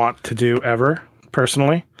anything I'd want to do ever,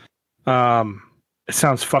 personally. It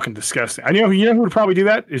sounds fucking disgusting. You know who would probably do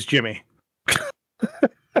that is Jimmy.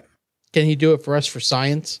 Can he do it for us for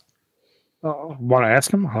science? Want to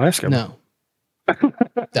ask him? I'll ask him. No.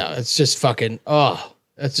 No, it's just fucking,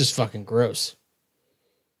 that's just fucking gross.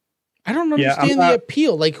 I don't Yeah, understand the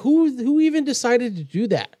appeal. Like, who even decided to do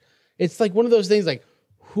that? It's like one of those things like,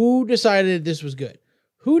 who decided this was good?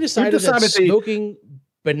 Who decided that smoking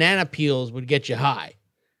banana peels would get you high?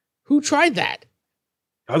 Who tried that?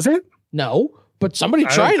 Does it? No, but somebody I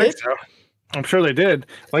don't tried think it. so. I'm sure they did.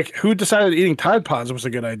 Like, who decided eating Tide Pods was a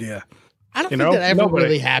good idea? I don't think that ever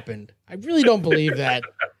really happened. I really don't believe that.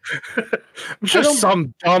 I'm sure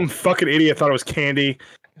some dumb fucking idiot thought it was candy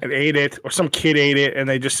and ate it, or some kid ate it, and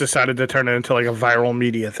they just decided to turn it into like a viral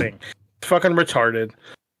media thing. It's fucking retarded.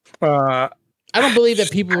 I don't believe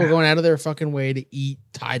that people were going out of their fucking way to eat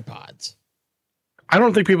Tide Pods. I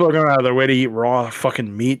don't think people are going out of their way to eat raw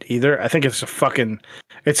fucking meat either. I think it's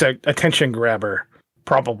a attention grabber,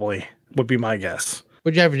 probably, would be my guess.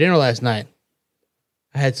 What'd you have for dinner last night?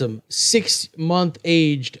 I had some 6-month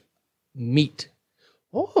aged meat.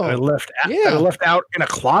 Oh, I left out in a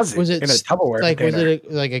closet. Was it in a Tupperware like container. was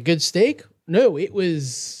it like a good steak? No, it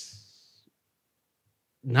was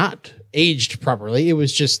not aged properly. It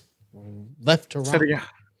was just left to rot.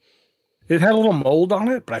 It had a little mold on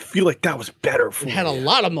it, but I feel like that was better for It had a you.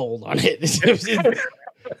 lot of mold on it.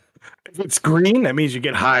 If it's green, that means you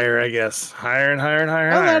get higher, I guess. Higher and higher and higher.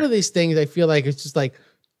 A lot of these things, I feel like it's just like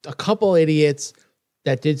a couple idiots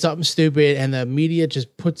that did something stupid, and the media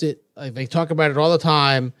just puts it like they talk about it all the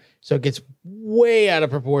time, so it gets way out of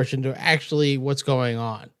proportion to actually what's going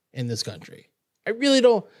on in this country. I really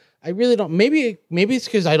don't. Maybe it's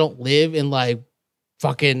because I don't live in like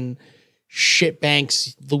fucking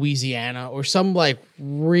Shitbanks, Louisiana, or some like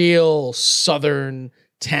real southern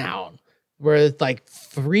town where it's like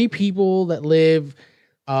 3 people that live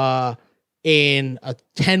in a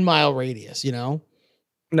 10-mile radius, you know?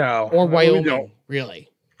 No. Or we Wyoming, don't. really.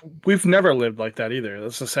 We've never lived like that either.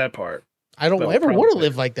 That's the sad part. I don't No, ever want to probably.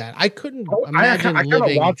 live like that. I couldn't I imagine kind of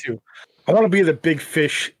living. want to. I want to be the big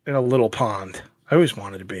fish in a little pond. I always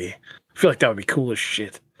wanted to be. I feel like that would be cool as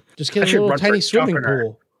shit. Just I get a should little run for tiny swimming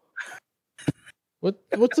governor. pool.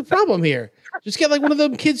 What's the problem here? Just get like one of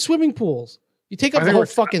them kids' swimming pools. You take up I the think whole we're-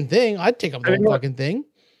 fucking thing. I'd take up the I think whole we're- fucking thing.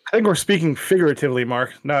 I think we're speaking figuratively,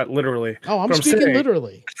 Mark, not literally. Oh, I'm But speaking saying-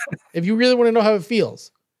 literally. If you really want to know how it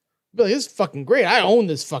feels, be like, this is fucking great. I own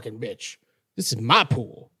this fucking bitch. This is my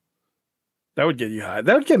pool. That would get you high.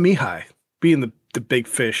 That would get me high. Being the big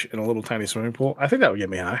fish in a little tiny swimming pool. I think that would get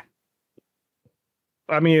me high.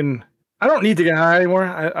 I mean, I don't need to get high anymore.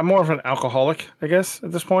 I'm more of an alcoholic, I guess,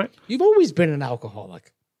 at this point. You've always been an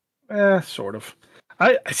alcoholic. Sort of.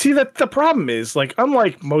 I see that the problem is, like,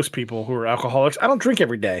 unlike most people who are alcoholics, I don't drink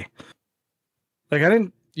every day. Like, I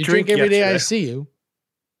didn't. You drink every day I yesterday. see you.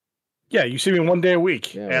 Yeah, you see me one day a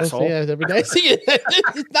week, Yeah, asshole. every day I see you.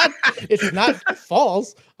 It's not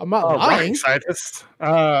false. I'm not lying. Rocket scientist.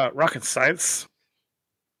 Rocket science.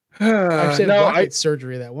 I've said no, rocket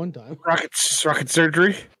surgery that one time. rocket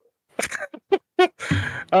surgery.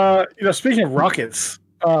 Speaking of rockets,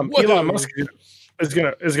 Whoa. Elon Musk is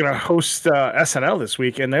gonna host SNL this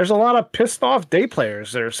week, and there's a lot of pissed off day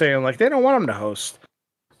players that are saying like they don't want him to host.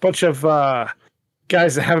 Bunch of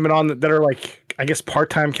guys that haven't been on that are like, I guess,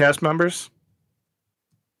 part-time cast members.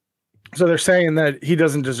 So they're saying that he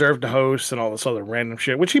doesn't deserve to host and all this other random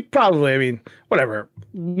shit, which he probably, I mean, whatever.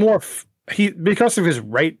 Because of his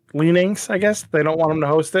right leanings, I guess they don't want him to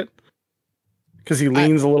host it because he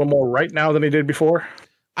leans a little more right now than he did before.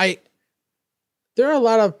 There are a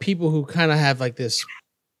lot of people who kind of have like this.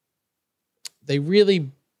 They really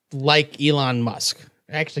like Elon Musk.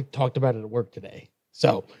 I actually talked about it at work today.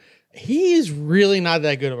 So he is really not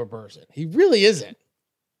that good of a person. He really isn't.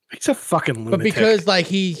 He's a fucking lunatic. But because like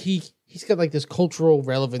he's got like this cultural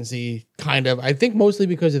relevancy kind of, I think mostly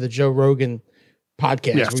because of the Joe Rogan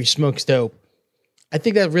podcast Yes. where he smokes dope. I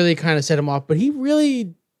think that really kind of set him off, but he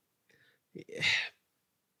really,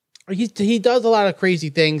 he does a lot of crazy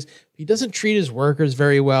things. He doesn't treat his workers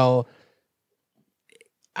very well.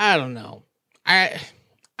 I don't know. I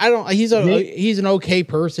don't, he's an okay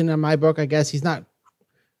person in my book. I guess he's not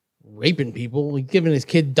raping people. He's giving his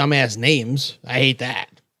kid dumbass names. I hate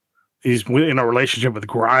that. he's in a relationship with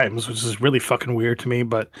Grimes, which is really fucking weird to me.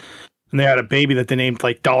 But and they had a baby that they named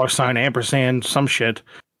like $ampersand some shit.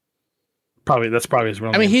 That's probably his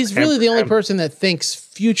real name. I mean, he's really the only Ampersand. person that thinks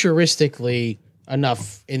futuristically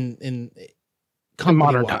enough in In company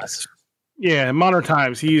modern wise. times. Yeah, in modern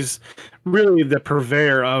times, he's really the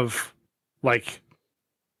purveyor of like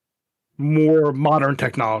more modern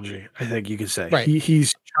technology. I think you could say. Right.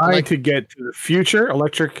 He's trying Like- to get to the future,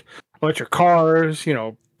 electric cars,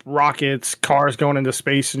 rockets, cars going into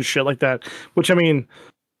space and shit like that. Which I mean,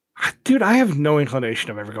 dude, I have no inclination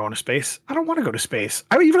of ever going to space. I don't want to go to space.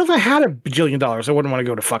 I mean, even if I had $1 bajillion, I wouldn't want to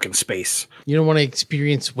go to fucking space. You don't want to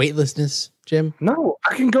experience weightlessness, Jim? No,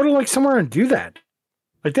 I can go to like somewhere and do that.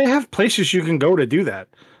 Like they have places you can go to do that.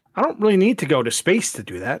 I don't really need to go to space to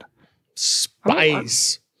do that.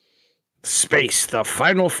 Spice. Space, the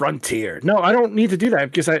final frontier. No, I don't need to do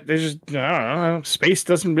that because there's just I don't know. Space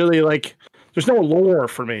doesn't really like. There's no lore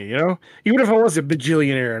for me, Even if I was a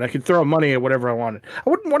bajillionaire and I could throw money at whatever I wanted, I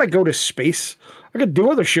wouldn't want to go to space. I could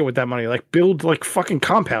do other shit with that money, like build like fucking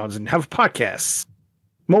compounds and have podcasts,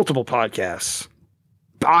 multiple podcasts,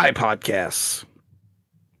 buy podcasts.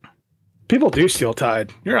 People do steal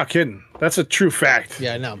Tide. You're not kidding. That's a true fact.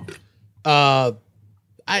 Yeah, I know.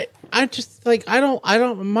 I just like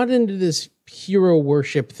I'm not into this hero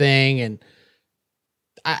worship thing, and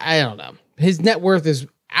I don't know. His net worth is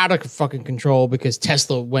out of fucking control because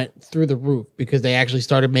Tesla went through the roof because they actually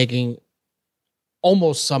started making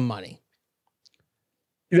almost some money.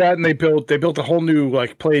 That and they built a whole new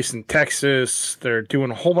like place in Texas. They're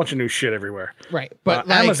doing a whole bunch of new shit everywhere. Right, but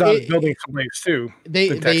Amazon is building some place too.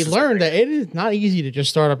 They Texas, learned that it is not easy to just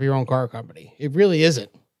start up your own car company. It really isn't.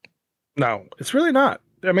 No, it's really not.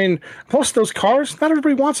 I mean, most of those cars, not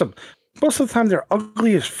everybody wants them. Most of the time, they're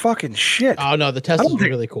ugly as fucking shit. Oh no, the Tesla's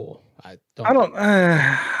really cool. I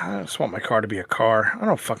just want my car to be a car. I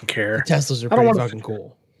don't fucking care. Teslas are I don't pretty wanna- fucking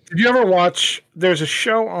cool. Did you ever watch? There's a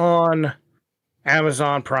show on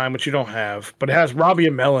Amazon Prime, which you don't have, but it has Robbie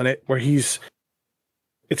Amell in it, where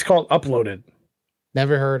it's called Uploaded.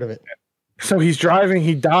 Never heard of it. So he's driving,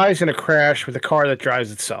 he dies in a crash with a car that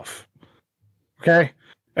drives itself. Okay?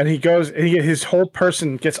 And he goes, and his whole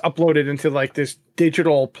person gets uploaded into like this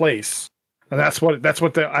digital place. And that's what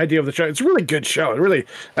the idea of the show. It's a really good show. It really,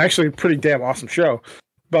 actually, a pretty damn awesome show.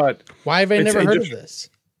 But Why have I never heard of this?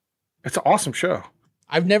 it's an awesome show.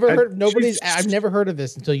 I've never heard. Jesus. I've never heard of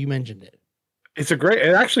this until you mentioned it.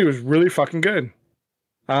 It actually was really fucking good.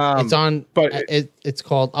 It's on, but it's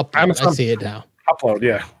called Upload. Amazon- I see it now. Upload,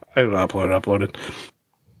 yeah. I don't know, uploaded.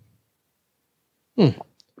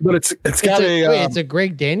 But it's got It's a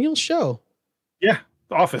Greg Daniels show. yeah,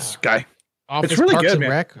 Office guy. Office really Parks good, and man.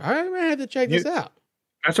 Rec. I might have to check this out.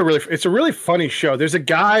 It's a really funny show. There's a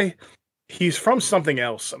guy, he's from something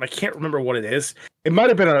else, and I can't remember what it is. It might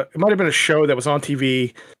have been a show that was on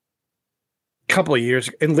TV a couple of years,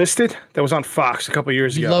 Enlisted, that was on Fox a couple of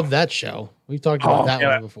years You ago. love that show. We've talked about that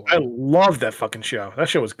yeah, one before. I love that fucking show. That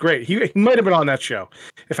show was great. He might have been on that show,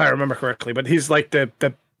 if I remember correctly. But he's like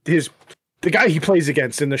the guy he plays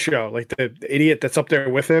against in the show, like the idiot that's up there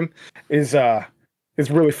with him, is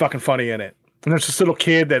really fucking funny in it. And there's this little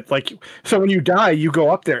kid that so when you die, you go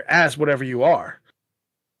up there as whatever you are.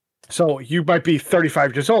 So you might be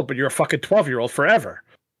 35 years old, but you're a fucking 12-year-old forever.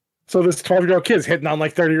 So this 12-year-old kid's hitting on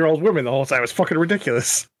like 30-year-old women the whole time. It's fucking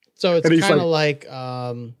ridiculous. So it's and he's kind of like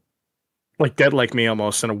Dead Like Me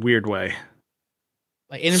almost in a weird way.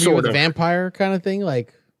 like Interview Sort with a of. Vampire kind of thing.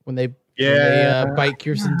 Like when they bite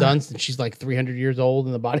Kirsten Dunst and she's like 300 years old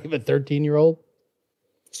in the body of a 13-year-old.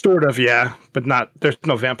 Sort of, yeah, but not. There's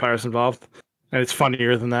no vampires involved, and it's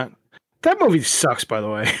funnier than that. That movie sucks, by the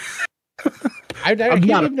way. I've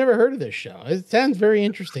never heard of this show. It sounds very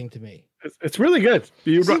interesting to me. It's really good.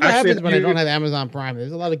 See what happens when I don't have Amazon Prime.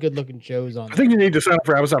 There's a lot of good-looking shows on I there. think you need to sign up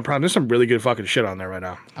for Amazon Prime. There's some really good fucking shit on there right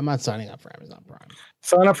now. I'm not signing up for Amazon Prime.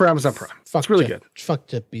 Sign up for Amazon Prime. Fuck It's really Jeff, good. Fuck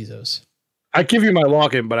Jeff Bezos. I give you my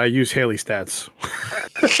login, but I use Haley Stats.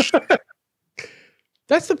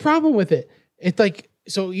 That's the problem with it. It's like,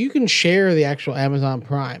 so you can share the actual Amazon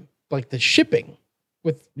Prime, like the shipping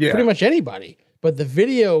with pretty much anybody, but the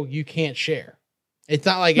video you can't share. It's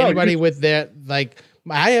not like anybody with that, like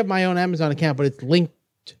I have my own Amazon account, but it's linked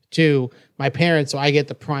to my parents, so I get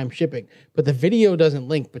the Prime shipping, but the video doesn't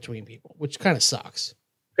link between people, which kind of sucks.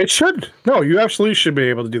 It should. No, you absolutely should be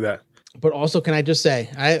able to do that. But also, can I just say,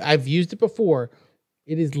 I've used it before.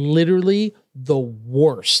 It is literally the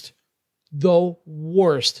worst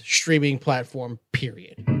streaming platform,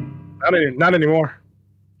 period. Not anymore.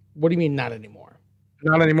 What do you mean not anymore?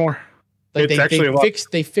 Not anymore. Like It's actually a lot.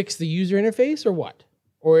 they fixed the user interface or what?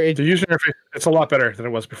 Or it, The user interface, it's a lot better than it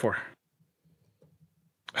was before.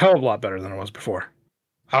 Hell of a lot better than it was before.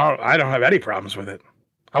 I don't have any problems with it.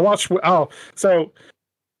 So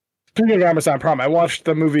speaking of Amazon Prime, I watched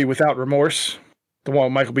the movie Without Remorse, the one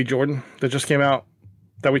with Michael B. Jordan that just came out,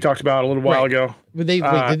 that we talked about a little while ago.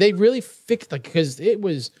 Did they really fix like because it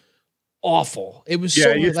was awful. It was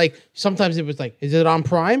like sometimes it was like, is it on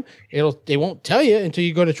Prime? They won't tell you until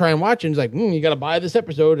you go to try and watch it. And it's like, you got to buy this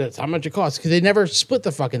episode. That's how much it costs because they never split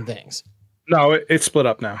the fucking things. No, it's split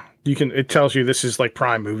up now. It tells you this is like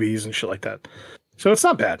Prime movies and shit like that. So it's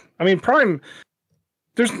not bad. I mean, Prime,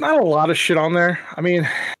 there's not a lot of shit on there. I mean,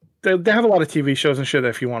 they have a lot of TV shows and shit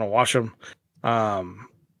if you want to watch them.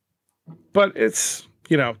 But it's,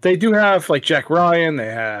 they do have like Jack Ryan, they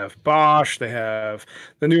have Bosch, they have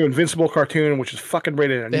the new Invincible cartoon, which is fucking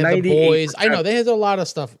rated at 98%. The Boys. I know, there's a lot of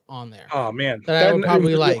stuff on there. Oh, man. That I would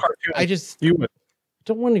probably like. Cartoon, I just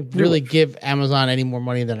don't want to really give Amazon any more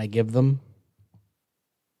money than I give them.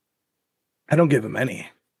 I don't give them any.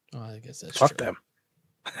 Oh, I guess that's Fuck true.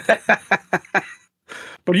 them.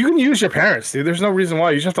 But you can use your parents, dude. There's no reason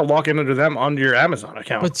why. You just have to log into them on your Amazon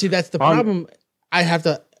account. But see, that's the problem. I have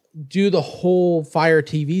to do the whole Fire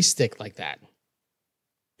TV stick like that.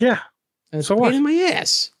 Yeah. And it's So a pain what? in my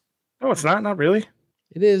ass. No, it's not. Not really.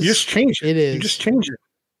 It is. You just change it. It is. You just change it.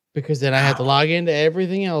 Because then I have to log into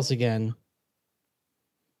everything else again.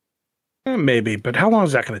 Maybe, but how long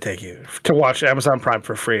is that going to take you to watch Amazon Prime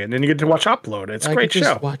for free? And then you get to watch Upload. It's a I great could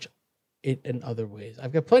just show. watch it in other ways.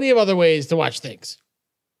 I've got plenty of other ways to watch things.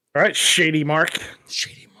 All right, Shady Mark.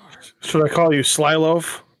 Shady Mark. Should I call you Sly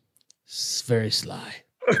Loaf? It's very sly.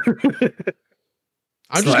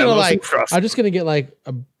 I'm I'm just gonna get like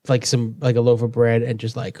a loaf of bread and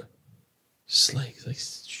just like slightly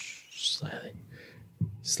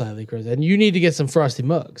gross. And you need to get some frosty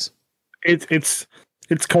mugs. It's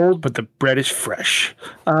cold, but the bread is fresh.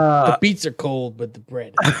 The beets are cold, but the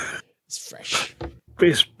bread is fresh.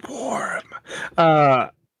 It's warm.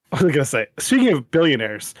 What was I gonna say? Speaking of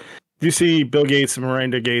billionaires, do you see Bill Gates and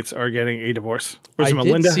Miranda Gates are getting a divorce? Or is it I did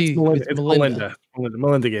Melinda? see- It's it's Melinda.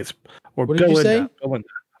 Melinda Gates. Or What did you say? Belinda.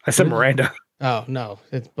 I said Miranda. Oh no,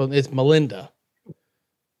 it's Melinda.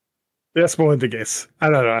 That's Melinda Gates. I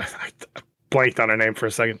don't know. I blanked on her name for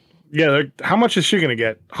a second. Yeah, how much is she gonna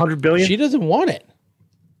get? 100 billion? She doesn't want it.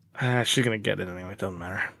 She's gonna get it anyway. It doesn't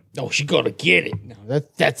matter. Oh, she gonna get it. No,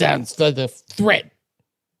 that sounds like a threat.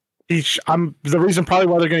 The reason probably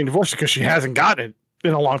why they're getting divorced is because she hasn't gotten it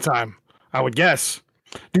in a long time, I would guess.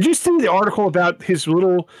 Did you see the article about his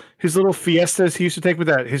little fiestas he used to take with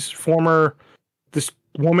this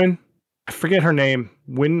woman? I forget her name,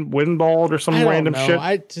 Winbald or some I don't random know. shit.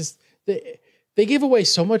 I just they give away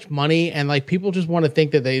so much money, and like people just want to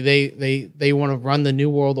think that they want to run the new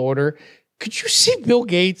world order. Could you see Bill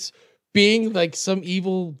Gates being like some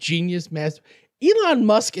evil genius master? Elon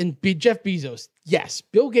Musk and Jeff Bezos, yes.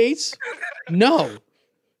 Bill Gates, no.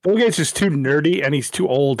 Bill Gates is too nerdy, and he's too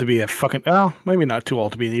old to be a fucking. Well, maybe not too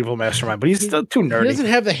old to be an evil mastermind, but he's still too nerdy. He doesn't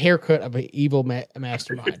have the haircut of an evil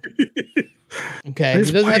mastermind. Okay, His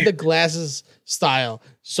he doesn't have wife- the glasses style.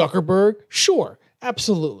 Zuckerberg, sure,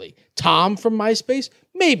 absolutely. Tom from MySpace,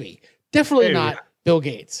 maybe, definitely Maybe. not. Bill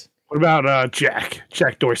Gates What about Jack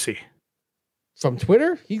Dorsey? from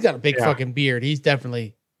Twitter, he's got a big Yeah. fucking beard. He's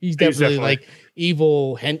definitely definitely- like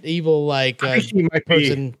evil like I think he might be.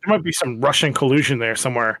 person. There might be some Russian collusion there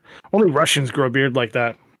somewhere. Only Russians grow a beard like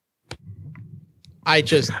that. I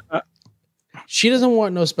just she doesn't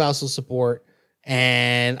want no spousal support,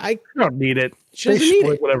 and You don't need it. she They doesn't need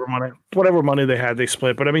split it. whatever money they had, they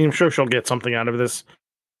split. But I mean, I'm sure she'll get something out of this.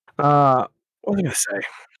 What was I gonna say?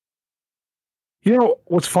 You know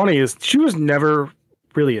what's funny is she was never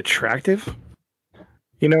really attractive.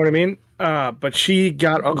 You know what I mean? But she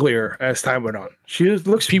got uglier as time went on. She just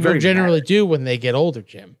looks People very generally do when they get older,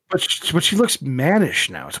 Jim. but she looks mannish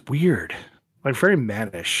now. It's weird, like very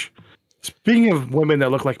mannish. Speaking of women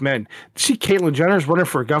that look like men, see Caitlyn Jenner's running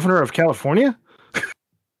for governor of California.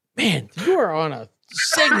 Man, you are on a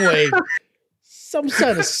segue, some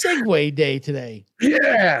kind of segue day today.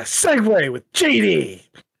 Yeah, Segway with JD.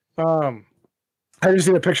 I just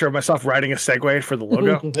did a picture of myself riding a Segway for the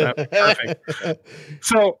logo. Perfect.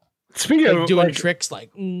 So speaking Like of doing like, tricks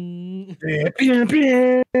like so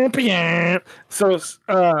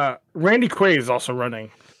Randy Quaid is also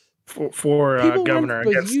running for people governor. run,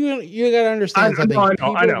 but Against, you got to understand I something. know,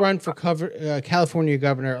 People I know. run for California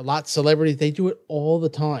governor. A lot of celebrities, they do it all the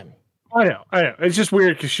time. I know. It's just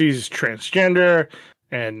weird because she's transgender,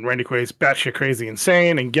 and Randy Quaid's batshit crazy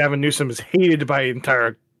insane, and Gavin Newsom is hated by the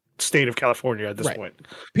entire state of California at this Right. point.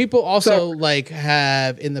 People also like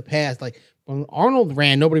have in the past, like when Arnold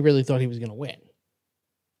ran, nobody really thought he was going to win.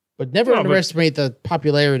 But never No, but- underestimate the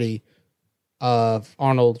popularity of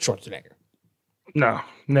Arnold Schwarzenegger. No,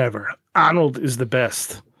 never. Arnold is the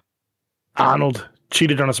best. Arnold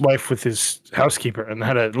cheated on his wife with his housekeeper and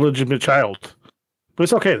had a legitimate child. But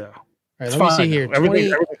it's okay though. All right, It's let me fine see here. now.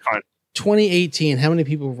 Everything's fine. 2018, how many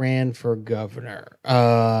people ran for governor?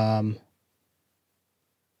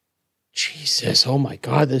 Jesus, oh my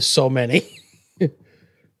God, there's so many. All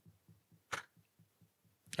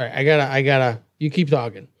right, I gotta. You keep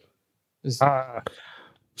talking.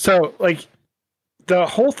 So like the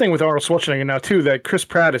whole thing with Arnold Schwarzenegger now too, that Chris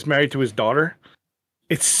Pratt is married to his daughter.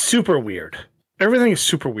 It's super weird. Everything is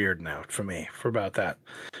super weird now for me for about that.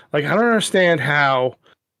 Like I don't understand how.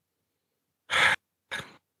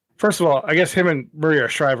 First of all, I guess him and Maria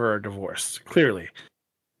Shriver are divorced, clearly.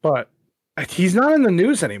 But he's not in the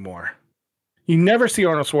news anymore. You never see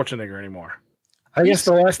Arnold Schwarzenegger anymore. I guess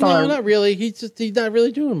the last time... No, not really. He's not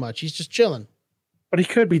really doing much. He's just chilling. But he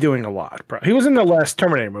could be doing a lot, bro. He was in the last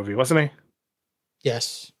Terminator movie, wasn't he?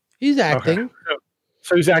 Yes. He's acting. Okay.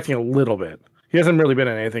 So he's acting a little bit. He hasn't really been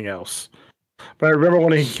in anything else. But I remember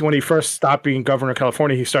when he first stopped being governor of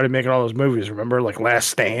California, he started making all those movies, remember? Like Last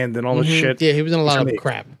Stand and all this shit. Yeah, he was in a lot of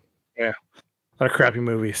crap. Yeah, a lot of crappy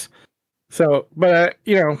movies. So, but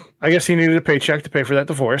I guess he needed a paycheck to pay for that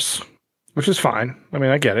divorce, which is fine. I mean,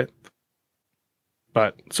 I get it.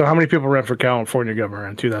 But so, how many people ran for California governor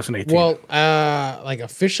in 2018? Well, like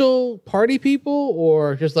official party people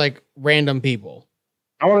or just like random people?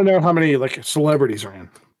 I want to know how many like celebrities ran.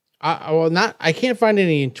 I can't find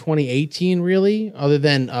any in 2018 really, other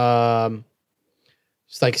than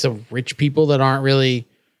just like some rich people that aren't really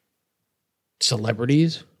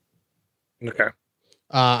celebrities. Okay.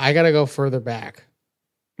 I gotta go further back.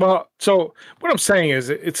 Well, so what I'm saying is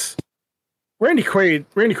it's Randy Quaid.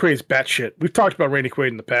 Randy Quaid's batshit. We've talked about Randy Quaid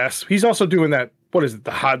in the past. He's also doing that. What is it?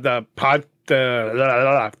 The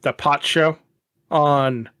pot show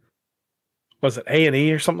on, was it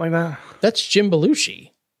A&E or something like that? That's Jim Belushi.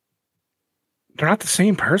 They're not the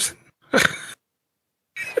same person.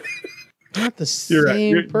 Not the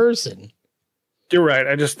same person. You're right.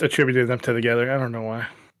 I just attributed them to together. I don't know why.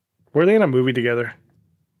 Were they in a movie together?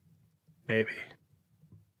 Maybe.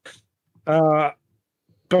 But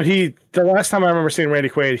the last time I remember seeing Randy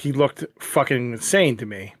Quaid, he looked fucking insane to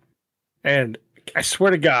me. And I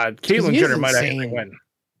swear to God, Caitlyn Jenner might actually win.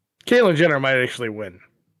 Caitlyn Jenner might actually win.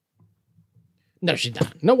 No, she's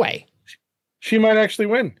not. No way. She might actually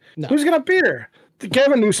win. No. Who's going to beat her?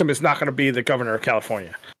 Gavin Newsom is not going to be the governor of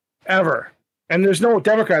California. Ever. And there's no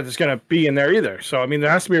Democrat that's going to be in there either. So, I mean, there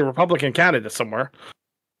has to be a Republican candidate somewhere.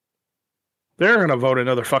 They're going to vote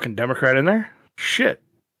another fucking Democrat in there? Shit.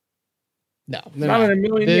 No. Not in a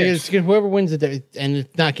million years. It's whoever wins it, and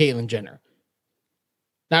it's not Caitlyn Jenner.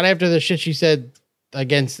 Not after the shit she said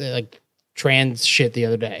against like trans shit the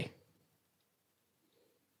other day.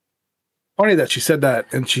 Funny that she said that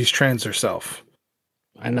and she's trans herself.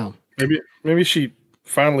 I know. Maybe she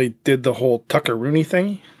finally did the whole Tucker Rooney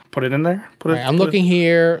thing. Put it in there. I'm looking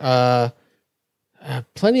here.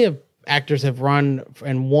 Plenty of actors have run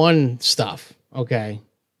and won stuff. Okay.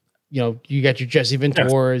 You know, you got your Jesse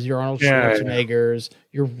Ventures, your Arnold Schwarzeneggers,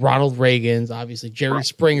 your Ronald Reagans, obviously Jerry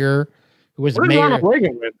Springer, who was the mayor. Ronald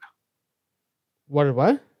Reagan win?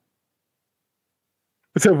 What?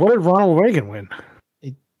 I said, what did Ronald Reagan win?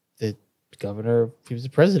 The governor. He was the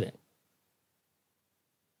president.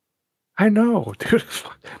 I know, dude.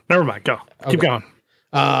 Never mind. Go. Okay. Keep going.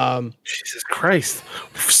 Jesus Christ.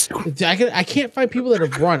 I can't find people that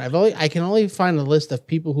have run. I can only find a list of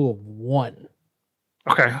people who have won.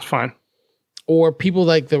 Okay, that's fine. Or people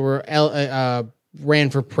like that were ran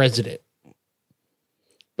for president.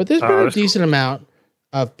 But there's been a decent amount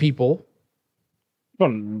of people.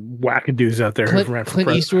 Some wackadoos out there who ran for Clint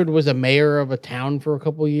president. Eastwood was a mayor of a town for a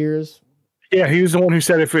couple of years. Yeah, he was the one who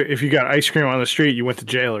said if you got ice cream on the street, you went to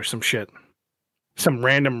jail or some shit. Some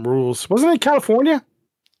random rules. Wasn't it California?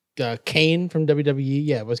 Kane from WWE.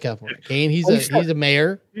 Yeah, it was California. Kane, he's a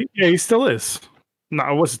mayor. Yeah, he still is.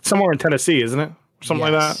 No, it was somewhere in Tennessee, isn't it?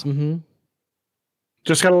 Something like that. Mm-hmm.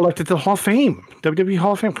 Just got elected to the Hall of Fame. WWE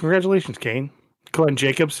Hall of Fame. Congratulations, Kane. Glenn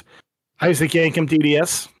Jacobs. Isaac Yankem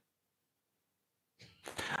DDS.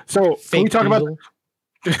 So, can we talk about...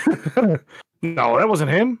 No, that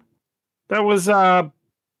wasn't him. That was, God,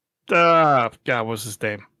 what was his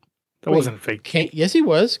name? That wasn't fake. Kane, yes, he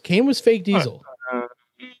was. Kane was fake Diesel. I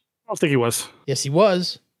don't think he was. Yes, he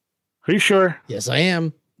was. Are you sure? Yes, I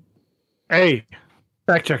am. Hey,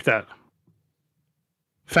 fact check that.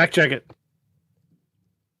 Fact check it.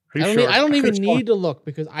 I don't even need to look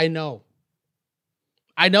because I know.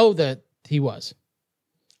 I know that he was.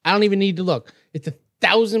 I don't even need to look. It's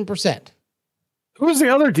 1,000%. Who was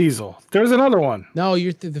the other Diesel? There's another one. No,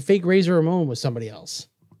 the fake Razor Ramon was somebody else.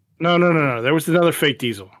 No. There was another fake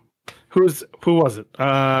Diesel. Who was it?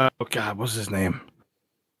 Oh God, what's his name?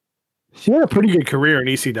 He had a pretty good career in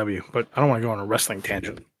ECW, but I don't want to go on a wrestling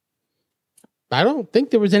tangent. I don't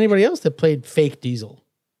think there was anybody else that played fake Diesel.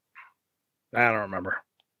 I don't remember.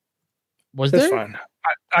 Was That's there? fine.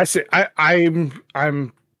 I say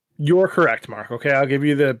I'm. You're correct, Mark. Okay, I'll give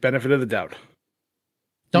you the benefit of the doubt.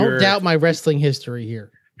 Don't Your- doubt my wrestling history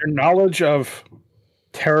here. Your knowledge of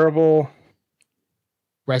terrible.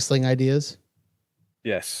 Wrestling ideas.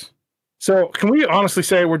 Yes. So, can we honestly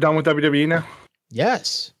say we're done with WWE now?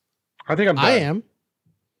 Yes, I think I'm done. I am.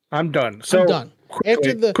 I'm done. So I'm done.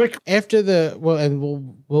 quickly, After the well, and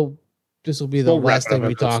we'll this will be the We'll wrap last it thing up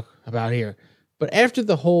we after this. talk about here. But after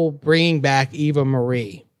the whole bringing back Eva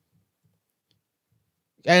Marie,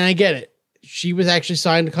 and I get it, she was actually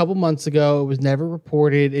signed a couple months ago. It was never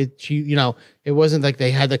reported. It wasn't like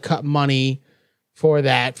they had to cut money for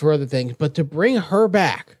that for other things. But to bring her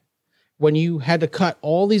back when you had to cut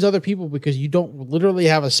all these other people because you don't literally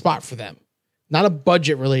have a spot for them. Not a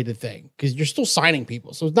budget related thing because you're still signing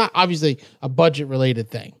people. So it's not obviously a budget related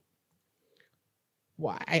thing.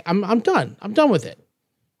 Why? I'm done. I'm done with it.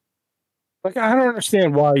 like, I don't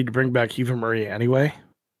understand why you'd bring back Eva Marie anyway.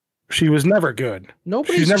 She was never good.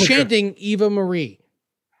 Nobody's never chanting Eva Marie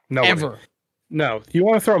No, ever. No. You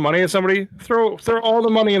want to throw money at somebody? Throw all the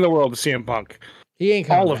money in the world to CM Punk. He ain't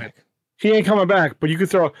coming all of back. He ain't coming back, but you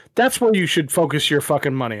could throw. That's where you should focus your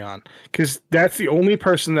fucking money on, because that's the only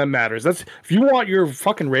person that matters. That's if you want your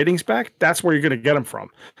fucking ratings back, that's where you're gonna get them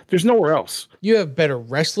from. There's nowhere else. You have better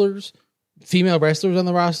wrestlers, female wrestlers on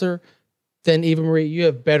the roster than Eva Marie. You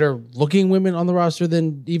have better looking women on the roster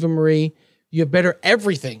than Eva Marie. You have better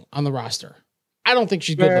everything on the roster. I don't think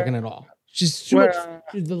she's good looking at all. She's too much.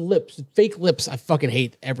 The lips, the fake lips, I fucking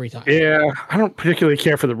hate every time. Yeah, I don't particularly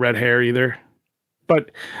care for the red hair either.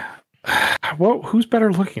 But well, who's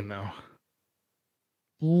better looking though?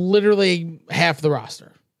 Literally half the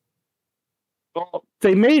roster. Well,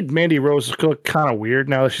 they made Mandy Rose look kind of weird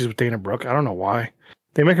now that she's with Dana Brooke. I don't know why.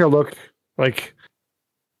 They make her look like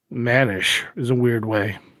mannish is a weird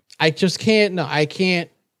way. I just can't. No, I can't.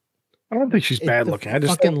 I don't think she's It's bad the looking. I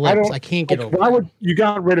just fucking I lips. don't. I can't get Like, over. why it. would you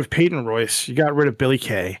got rid of Peyton Royce? You got rid of Billy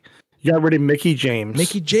Kay. You got rid of Mickey James.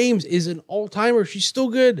 Mickey James is an all timer. She's still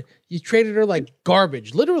good. You traded her like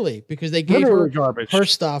garbage, literally, because they gave Literally her garbage. her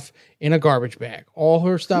stuff in a garbage bag. All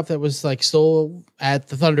her stuff that was like still at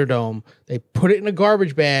the Thunderdome, they put it in a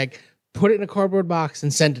garbage bag, put it in a cardboard box,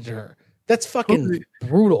 and sent it to her. That's fucking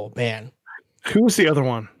brutal, man. Who was the other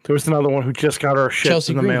one? There was another one who just got her shit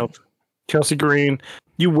Chelsea in the Green. mail. Chelsea Green.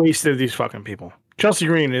 You wasted these fucking people. Chelsea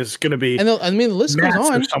Green is going to be And I mean, the list goes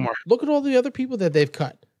massive on. somewhere. Look at all the other people that they've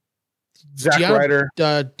cut. Zack Gianna- Ryder.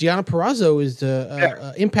 Deanna Perrazzo is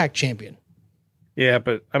the Impact champion. Yeah,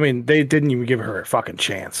 but I mean, they didn't even give her a fucking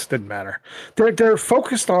chance. Didn't matter. They're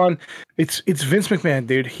focused on it's Vince McMahon,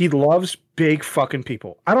 dude. He loves big fucking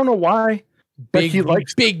people. I don't know why, but Big, he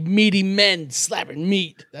likes big meaty men slapping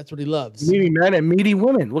meat. That's what he loves. meaty men and meaty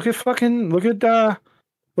women. Look at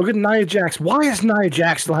Nia Jax. Why does Nia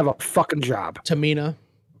Jax still have a fucking job? Tamina.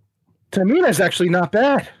 Tamina's actually not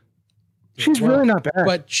bad. She's Well, really not bad.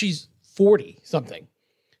 But she's 40 something.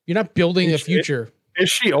 You're not building a Is she- future. Is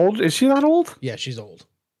she old? Is she that old? Yeah, she's old.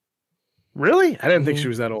 Really? I didn't think Mhm. she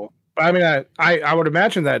was that old. But I mean, I would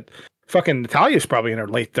imagine that fucking Natalia's probably in her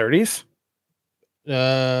late 30s.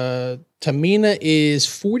 Tamina is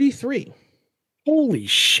 43. Holy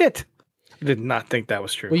shit. I did not think that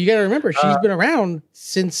was true. Well, you got to remember, she's been around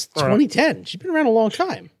since all right. 2010. She's been around a long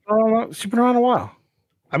time. She's been around a while.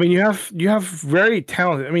 I mean, you have very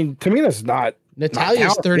talented. I mean, Tamina's not. Natalia's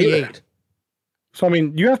talented 38. either. So I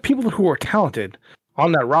mean, you have people who are talented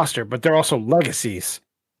on that roster, but they're also legacies.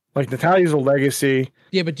 Like Natalia's a legacy.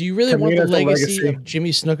 Yeah, but do you really want the Tamina's a legacy legacy. of Jimmy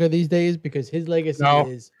Snuka these days? Because his legacy No.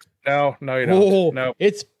 is, No, you don't. oh, No.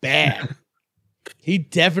 it's bad. He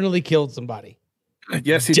definitely killed somebody.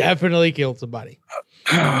 Yes, he did. Definitely killed somebody.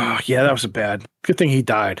 Yeah, that was a bad. Good thing he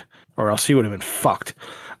died, or else he would have been fucked.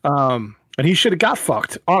 And he should have got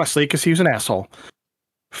fucked, honestly, because he was an asshole.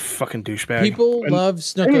 Fucking douchebag. People And- love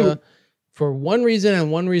Snuka anyway- for one reason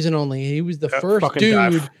and one reason only. He was the Yeah, first fucking dude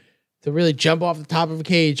dive. to really jump off the top of a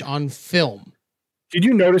cage on film. Did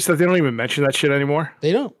you notice that they don't even mention that shit anymore?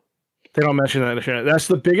 They don't. They don't mention that shit. That's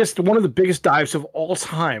one of the biggest dives of all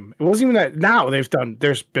time. It wasn't even that. Now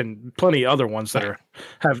there's been plenty of other ones that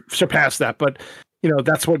have surpassed that. But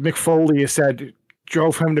that's what Mick Foley has said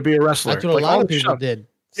drove him to be a wrestler. That's what a lot all of this people stuff. did.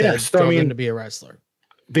 Yes, Said I drove him mean- to be a wrestler.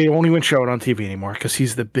 They don't even show it on TV anymore because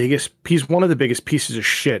he's one of the biggest pieces of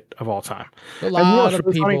shit of all time. A you know lot what's of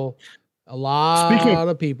really funny? people, a lot Speaking-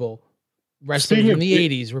 of people, wrestlers speaking in of- the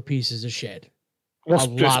 80s were pieces of shit. Well, A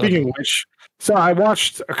lot of speaking them. of which, so I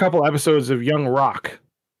watched a couple episodes of Young Rock.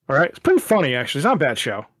 All right, it's pretty funny actually. It's not a bad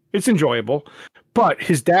show. It's enjoyable, but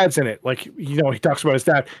his dad's in it. Like, you know, he talks about his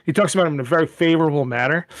dad. He talks about him in a very favorable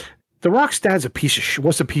manner. The Rock's dad's a piece of shit.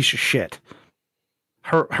 Was a piece of shit.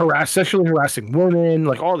 Sexually harassing women,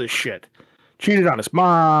 like all this shit. Cheated on his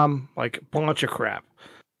mom, like a bunch of crap.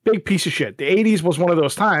 Big piece of shit. The 80s was one of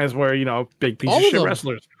those times where, you know, big piece of shit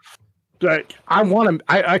wrestlers. Like,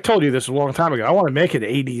 I told you this a long time ago. I want to make an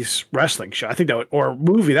 80s wrestling show. I think that would, or a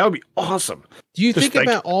movie, that would be awesome. Do you Just think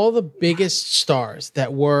about all the biggest stars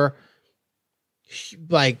that were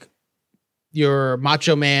like your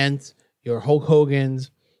Macho Mans, your Hulk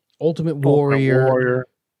Hogan's, Ultimate Warrior,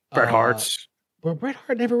 Bret Hart's. Well, Bret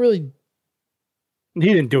Hart never really. He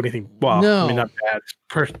didn't do anything. Well, No. I mean, not bad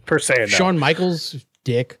per se. No. Shawn Michaels,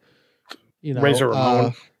 dick. You know, Razor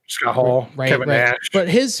Ramon, Scott Hall, Kevin Nash. But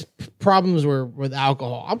his problems were with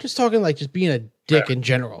alcohol. I'm just talking like just being a dick in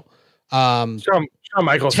general. Shawn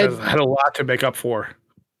Michaels Ted- has had a lot to make up for.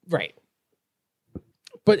 Right.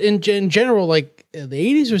 But in general, like the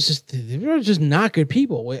 80s was just, they were just not good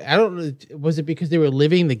people. I don't know. Was it because they were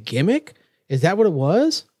living the gimmick? Is that what it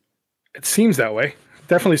was? It seems that way.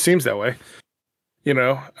 Definitely seems that way. You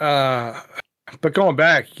know, but going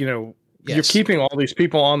back, you know, you're Yes. keeping all these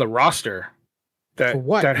people on the roster that For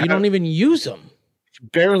what? that You don't even use them.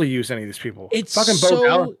 barely use any of these people. It's fucking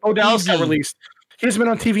so Bo Dallas got easy. released. He hasn't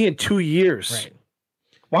been on TV in 2 years. Right.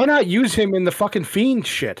 Why not use him in the fucking Fiend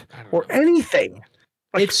shit I don't or know. anything?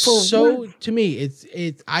 Like, It's for so what? to me. It's.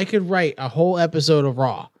 I could write a whole episode of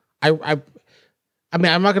Raw. I mean,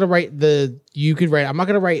 I'm not gonna write the. You could write. I'm not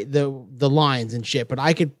gonna write the lines and shit. But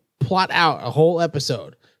I could plot out a whole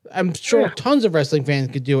episode. I'm sure Yeah. tons of wrestling fans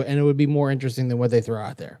could do it, and it would be more interesting than what they throw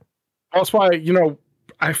out there. That's why, you know,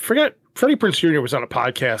 I forget. Freddie Prinze Jr. was on a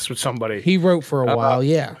podcast with somebody. He wrote for a while.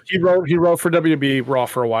 Yeah. He wrote for WB Raw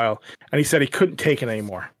for a while, and he said he couldn't take it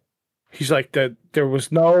anymore. He's like that. There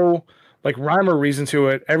was no like rhyme or reason to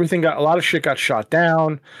it. Everything a lot of shit got shot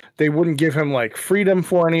down. They wouldn't give him like freedom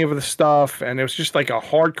for any of the stuff, and it was just like a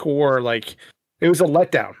hardcore like it was a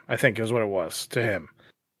letdown. I think is what it was to him.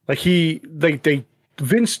 Like they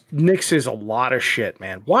Vince nixes a lot of shit,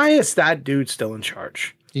 man. Why is that dude still in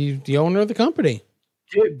charge? He's the owner of the company.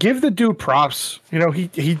 Give the dude props. You know, he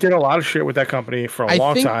did a lot of shit with that company for a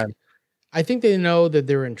long time. I think they know that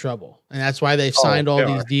they're in trouble, and that's why they've signed all they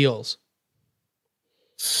these are. deals.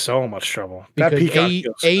 So much trouble. Because That Peacock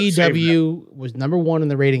deal saved them. AEW was #1 in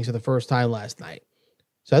the ratings for the first time last night,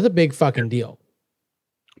 so that's a big fucking deal.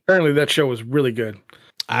 Apparently, that show was really good.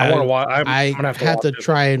 I want to watch. I'm gonna have to watch it.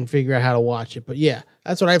 try and figure out how to watch it, but yeah,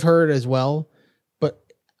 that's what I've heard as well. But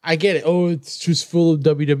I get it. Oh, it's just full of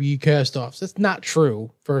WWE cast-offs. That's not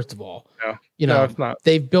true. First of all, No. you No, know, it's not.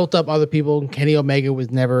 they've built up other people. Kenny Omega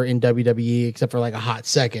was never in WWE except for like a hot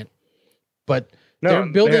second, but No, they're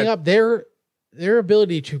building man. up their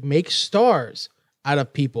ability to make stars out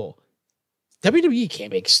of people. WWE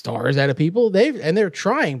can't make stars out of people. They're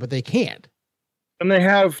trying, but they can't And they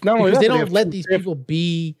have not only because that, they but don't have let two- these they have- people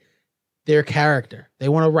be their character. They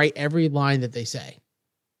want to write every line that they say.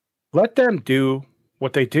 Let them do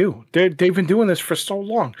what they do. They've been doing this for so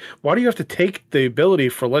long. Why do you have to take the ability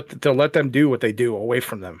to let them do what they do away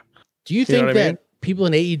from them? Do you know think what I that mean? people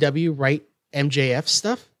in AEW write MJF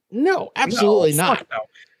stuff? No, absolutely No, not. fuck no.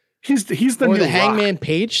 He's the Or new the Rock. Hangman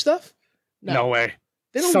Page stuff? No way.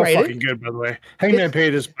 They don't So write fucking it. good, by the way. Hangman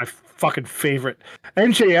Page is my fucking favorite.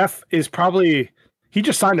 MJF is probably he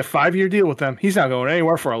just signed a 5-year deal with them. He's not going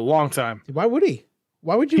anywhere for a long time. Why would he?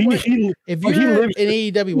 Why would you? write- if well, you're lives in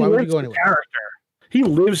the- AEW, why he would you lives go the anywhere? character. He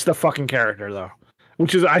lives the fucking character though,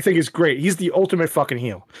 which is I think is great. He's the ultimate fucking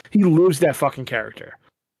heel. He lives that fucking character.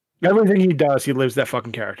 Everything he does, he lives that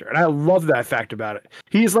fucking character, and I love that fact about it.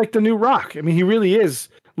 He's like the new Rock. I mean, he really is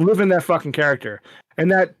living that fucking character. And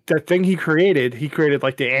that thing he created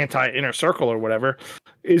like the anti-inner circle or whatever,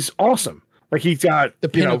 is awesome. Like he's got The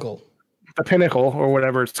Pinnacle. the pinnacle or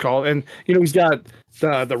whatever it's called, and you know he's got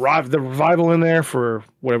the revival in there for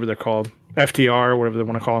whatever they're called, FTR or whatever they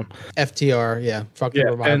want to call them. FTR, yeah, fuck the Yeah,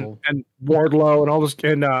 revival. and Wardlow and all this,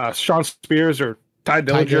 and Sean Spears or Ty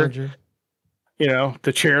Ty Dillinger, Dillinger. you know,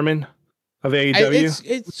 the chairman of AEW.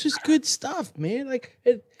 It's just good stuff, man. Like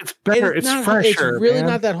It's better. It's not, fresher. It's really man.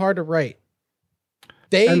 not that hard to write.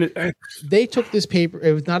 And They took this paper.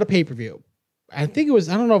 It was not a pay per view. I think it was.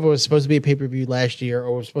 I don't know if it was supposed to be a pay per view last year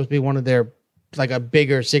or it was supposed to be one of their like a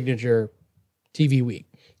bigger signature TV week,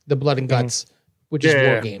 the Blood and Guts, which is Mm-hmm. Yeah,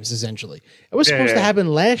 War yeah. Games essentially. It was Yeah, supposed to yeah. happen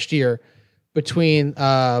last year between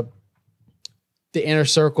the Inner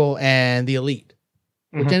Circle and the Elite,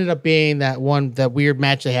 which Mhm. ended up being that weird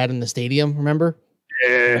match they had in the stadium. Remember?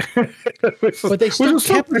 yeah, But they still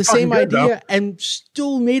kept the same idea. idea and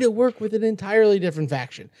still made it work with an entirely different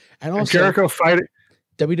faction. And also, Jericho fighting.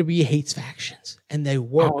 WWE hates factions, and they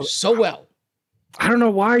work so well. I don't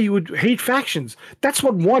know why you would hate factions. That's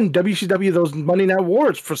what won WCW those Monday Night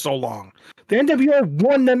Wars for so long. The NWA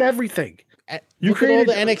won them everything. Look at all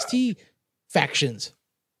the NXT factions.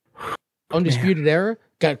 Undisputed Era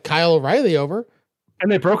got Kyle O'Reilly over.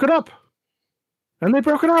 And they broke it up.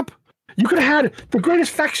 You could have had the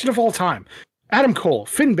greatest faction of all time. Adam Cole,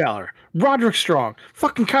 Finn Balor, Roderick Strong,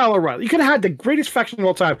 fucking Kyle O'Reilly. You could have had the greatest faction of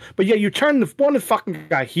all time, but yet you turned the one fucking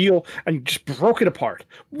guy heel and you just broke it apart.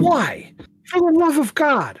 Why? For the love of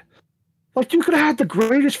God. Like, you could have had the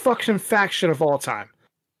greatest fucking faction of all time.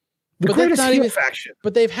 The greatest heel faction.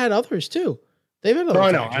 But they've had others too. They've had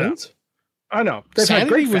other factions. I know.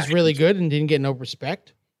 Sanity was really good and didn't get no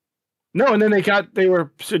respect. No, and then they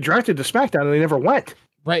were drafted to SmackDown and they never went.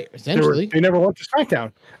 Right, essentially. They never went to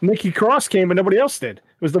SmackDown. Nikki Cross came and nobody else did.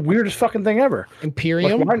 It was the weirdest fucking thing ever.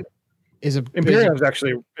 Imperium is a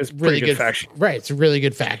really good faction. Right, it's a really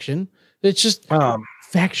good faction. It's just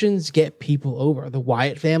factions get people over. The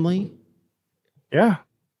Wyatt family. Yeah.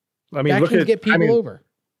 I mean, factions get people over.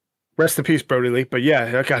 Rest in peace, Brody Lee. But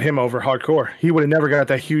yeah, that got him over hardcore. He would have never got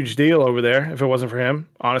that huge deal over there if it wasn't for him,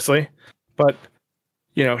 honestly. But,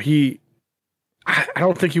 you know, I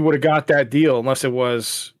don't think he would have got that deal unless it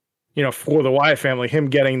was, you know, for the Wyatt family, him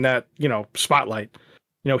getting that, you know, spotlight.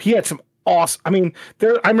 You know, he had some awesome. I mean,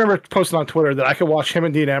 I remember posting on Twitter that I could watch him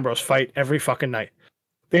and Dean Ambrose fight every fucking night.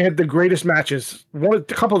 They had the greatest matches, a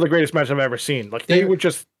couple of the greatest matches I've ever seen. Like they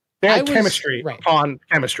had chemistry upon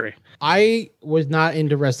chemistry. I was not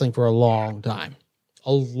into wrestling for a long time.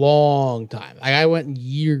 Like I went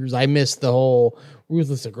years. I missed the whole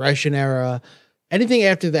Ruthless Aggression era. Anything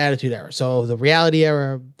after the Attitude Era. So the Reality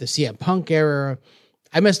Era, the CM Punk era,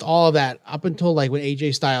 I missed all of that up until like when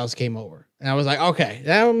AJ Styles came over. And I was like, okay,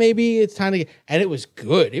 now maybe it's time to get, and it was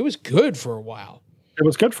good. It was good for a while. It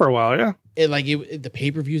was good for a while, yeah. The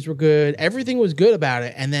pay-per-views were good. Everything was good about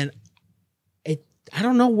it. And then I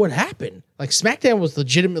don't know what happened. Like SmackDown was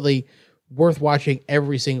legitimately worth watching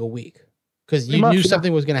every single week because you knew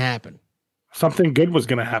something was going to happen. Something good was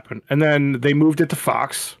going to happen. And then they moved it to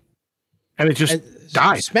Fox. And it just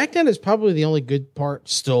died. SmackDown is probably the only good part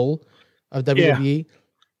still of WWE. Yeah.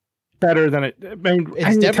 Better than it. I mean,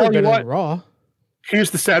 it's definitely better than Raw. Here's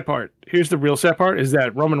the sad part. Here's the real sad part is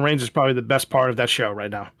that Roman Reigns is probably the best part of that show right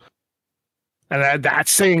now. And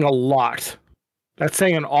that's saying a lot. That's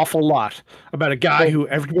saying an awful lot about a guy who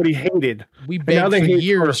everybody hated. We begged for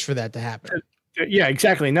years for that to happen. Yeah,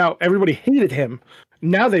 exactly. Now everybody hated him.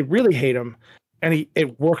 Now they really hate him. And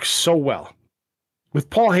it works so well. With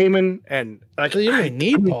Paul Heyman and like, so you don't even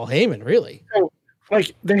need Paul Heyman, really. So,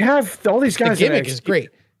 like they have all these guys. The gimmick is great.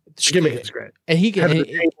 The gimmick is great, and he can.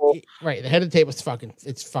 Right, the head of the table is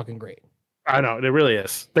fucking great. I know it really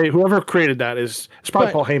is. Whoever created that it's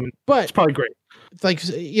probably Paul Heyman. But it's probably great. It's like,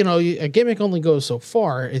 you know, a gimmick only goes so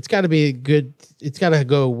far. It's got to be good. It's got to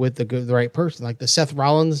go with the right person. Like the Seth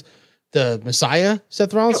Rollins, the Messiah.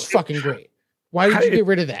 Seth Rollins, fucking great. Why did you get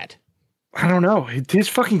rid of that? I don't know. His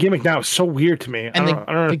fucking gimmick now is so weird to me. And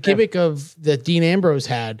the gimmick of that Dean Ambrose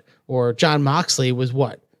had or John Moxley was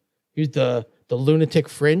what? He was the lunatic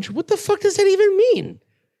fringe. What the fuck does that even mean?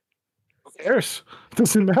 Who cares? It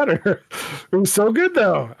doesn't matter. It was so good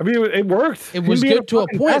though. I mean, it worked. It was good to a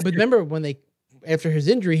point. But remember when after his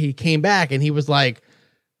injury, he came back and he was like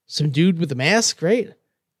some dude with a mask, right? It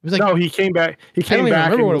was like, no, he came back. He came back. I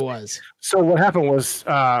don't even remember what it was. So what happened was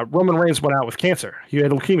Roman Reigns went out with cancer. He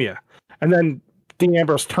had leukemia. And then Dean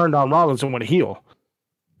Ambrose turned on Rollins and went heel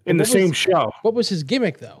in the same show. What was his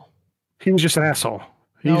gimmick though? He was just an asshole.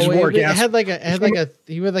 He wore a gas. He had like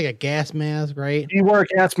a gas mask, right? He wore a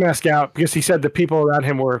gas mask out because he said the people around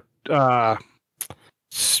him were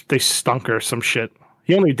they stunk or some shit.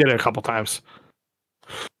 He only did it a couple times.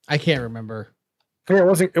 I can't remember. Yeah,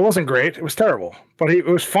 it wasn't great. It was terrible, but it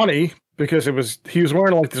was funny because he was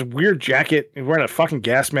wearing like this weird jacket and wearing a fucking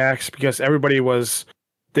gas mask because everybody was.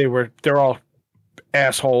 They're all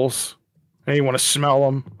assholes and you want to smell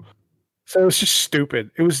them. So it was just stupid.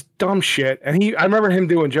 It was dumb shit. And I remember him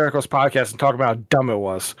doing Jericho's podcast and talking about how dumb it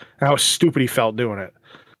was and how stupid he felt doing it.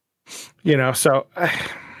 You know, so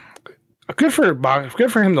good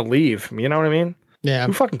for him to leave. You know what I mean? Yeah.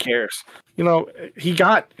 Who fucking cares? You know,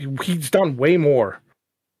 he's done way more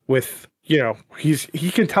with, you know, he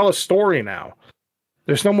can tell a story now.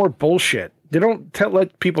 There's no more bullshit. They don't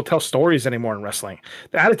let people tell stories anymore in wrestling.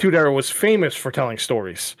 The Attitude Era was famous for telling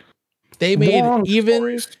stories. They made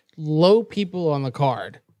even low people on the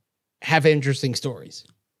card have interesting stories.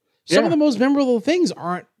 Some of the most memorable things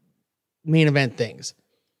aren't main event things.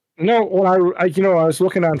 No, when I was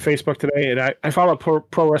looking on Facebook today and I found out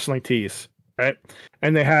pro wrestling tees. right?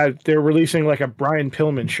 And they're releasing like a Brian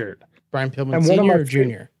Pillman shirt, Brian Pillman And one of Senior my or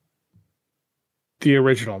Junior? the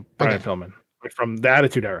original Brian Okay. Pillman from the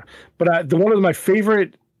Attitude Era. But one of my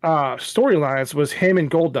favorite storylines was him and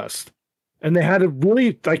Goldust. And they had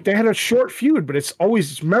a short feud, but it's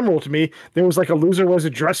always memorable to me. There was like a loser was a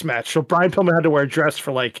dress match. So Brian Pillman had to wear a dress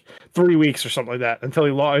for like 3 weeks or something like that until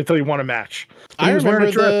he won a match. And I he was wearing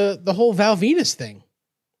remember a dress. the whole Val Venus thing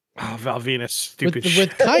Oh, Val Venus, with, stupid shit.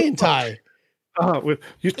 with Kai and Tai. With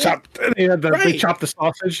you chopped, they had they Right. chopped the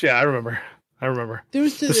sausage. Yeah, I remember. There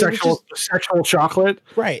was The it was sexual chocolate.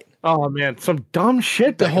 right. Oh man, some dumb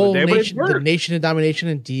shit. The back in whole day, but it nation, the worked. Nation of Domination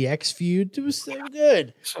and DX feud. It was so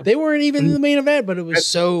good. They weren't even in the main event, but it was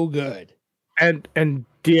so good. and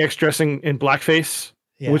DX dressing in blackface,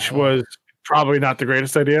 Yeah, which well, was probably not the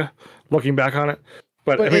greatest idea, looking back on it.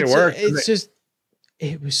 But I but mean, it worked. It's just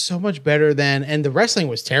it was so much better than, and the wrestling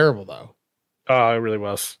was terrible though. Oh, it really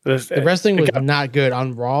was. The wrestling it was got- not good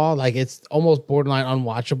on Raw. Like it's almost borderline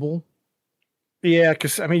unwatchable. Yeah,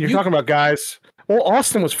 because I mean, you're You- talking about guys. Well,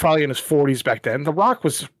 Austin was probably in his 40s back then. The Rock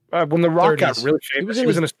was when The Rock got 30s. really He famous. was He in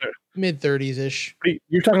was in his- his. Mid 30s ish.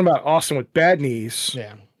 You're talking about Austin with bad knees,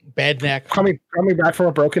 Yeah. Bad neck. coming back from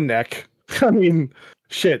a broken neck. I mean,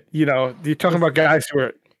 shit. You know, you're talking about guys who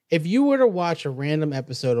are. If you were to watch a random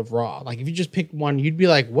episode of Raw, like if you just picked one, you'd be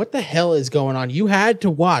like, what the hell is going on? You had to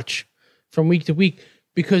watch from week to week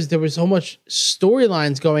because there was so much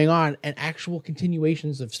storylines going on and actual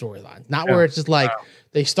continuations of storylines. Not where Yeah. it's just like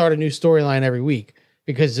they start a new storyline every week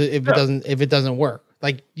because if it doesn't work.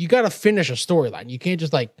 Like you got to finish a storyline. You can't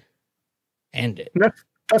just like end it.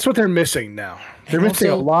 That's what they're missing now. They're And missing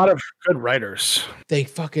a also- lot of good writers. They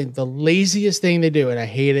fucking the laziest thing they do, and I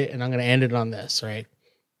hate it, and I'm gonna end it on this, right?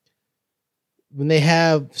 When they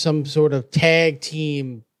have some sort of tag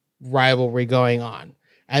team rivalry going on,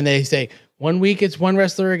 and they say 1 week it's one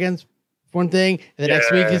wrestler against one thing, and the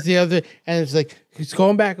next week Yeah. it's the other, and it's like it's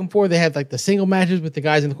going back and forth. They have like the single matches with the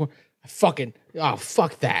guys in the corner. Fuck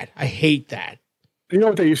that. I hate that. You know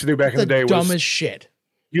what they used to do back in The the day was dumbest shit.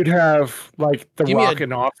 you'd have like The Give me Rock a-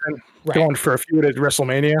 and Austin Right. going for a feud at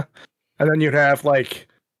WrestleMania, and then you'd have like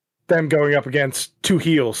them going up against two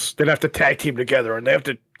heels. They'd have to tag team together, and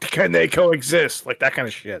can they coexist? Like that kind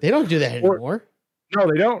of shit. They don't do that Or- anymore. No,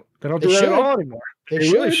 they don't. They don't They do that should. at all anymore. They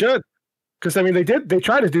really should. should. Because I mean, they did. They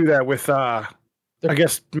tried to do that with I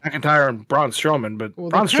guess McIntyre and Braun Strowman, but Well,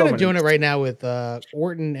 Braun they're kind Strowman of doing it right now with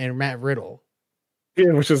Orton and Matt Riddle.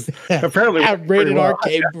 yeah, which is apparently At Rated pretty well.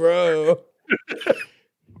 Arcade, bro.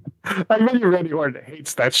 I bet you Randy Orton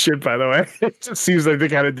hates that shit, by the way. It just seems like the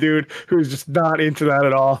kind of dude who's just not into that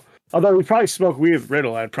at all. Although he probably smoked weed with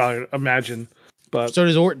Riddle, I'd probably imagine. But So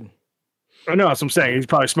does Orton. I know that's what I'm saying. He's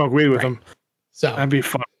probably smoked weed with Right. him. So That'd be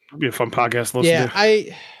fun. That'd be a fun podcast to listen yeah,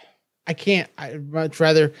 to. I can't. I'd much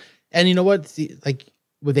rather. And you know what? See, like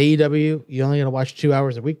with AEW, you only got to watch 2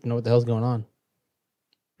 hours a week to know what the hell's going on.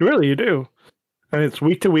 Really, you do. And it's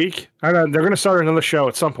week to week. I know they're going to start another show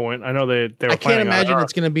at some point. I know they were I can't planning imagine on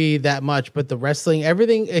it's going to be that much, but the wrestling,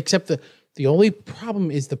 everything except the only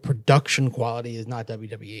problem is the production quality is not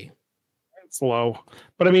WWE. It's low.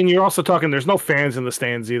 But I mean, you're also talking. There's no fans in the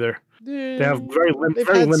stands either. They have very, They've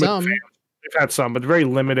very had limited some. fans. They've had some, but very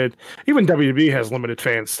limited. Even WWE has limited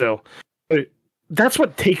fans still. But that's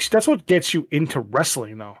what gets you into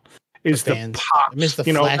wrestling, though, is the fans. pops. I miss the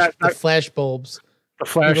you know, the flash bulbs. the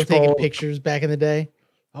flash People taking bulb, pictures back in the day.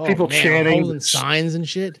 Oh, People man, chanting. holding signs and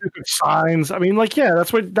shit. stupid signs. I mean, like, yeah,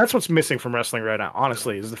 that's what's missing from wrestling right now.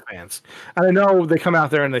 Honestly, is the fans. And I know they come out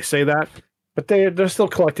there and they say that, but they're still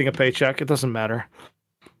collecting a paycheck. It doesn't matter.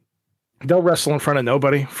 They'll wrestle in front of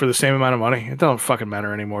nobody for the same amount of money. It don't fucking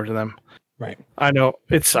matter anymore to them. Right. I know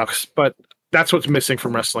it sucks, but that's what's missing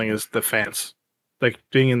from wrestling is the fans, like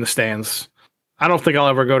being in the stands. I don't think I'll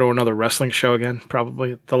ever go to another wrestling show again.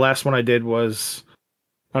 Probably the last one I did was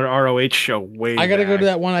an ROH show. Way I got to go back. to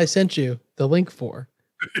that one I sent you the link for.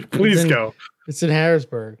 Please Then- go. It's in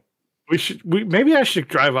Harrisburg. Maybe I should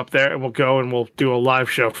drive up there and we'll go and we'll do a live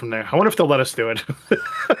show from there. I wonder if they'll let us do it.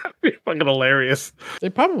 That'd be fucking hilarious. They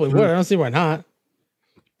probably would. I don't see why not.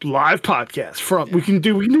 Live podcast from we can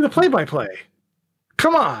do the play by play.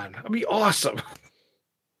 Come on, that'd be awesome.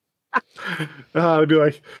 It'd be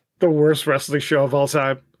like the worst wrestling show of all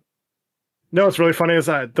time. No, what's really funny is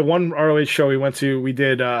that the one ROH show we went to, we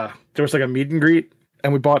did there was like a meet and greet,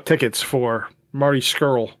 and we bought tickets for Marty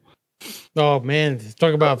Skrull. Oh man,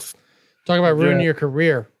 talk about ruining Yeah. your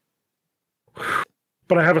career.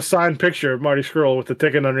 But I have a signed picture of Marty Skrull with the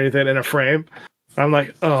ticket underneath it in a frame. I'm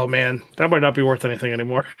like, oh man, that might not be worth anything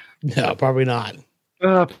anymore. No, probably not.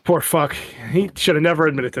 Poor fuck. He should have never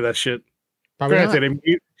admitted to that shit. Probably not.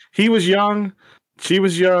 Granted, he was young, she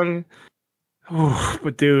was young.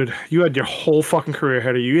 But dude, you had your whole fucking career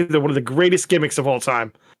ahead of you. You had one of the greatest gimmicks of all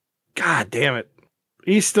time. God damn it.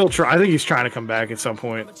 He's still trying. I think he's trying to come back at some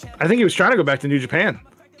point. I think he was trying to go back to New Japan.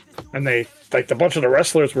 And they, like, the bunch of the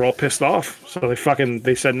wrestlers were all pissed off. So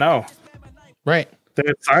they said no. Right. They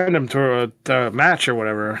had signed him to a match or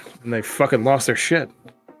whatever. And they fucking lost their shit.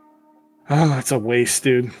 Oh, that's a waste,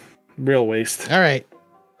 dude. Real waste. All right.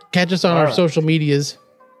 Catch us on our social medias.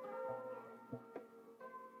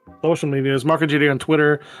 Social medias. Mark and JD on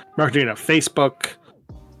Twitter. Mark and JD on Facebook.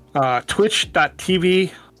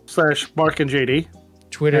 Twitch.tv/Mark and JD.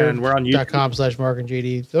 Twitter. And we're on YouTube. .com/Mark and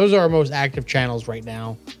JD. Those are our most active channels right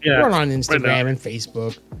now. Yeah, we're on Instagram right now. and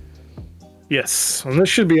Facebook. Yes. And this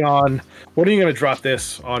should be on. When are you going to drop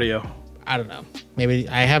this audio? I don't know. Maybe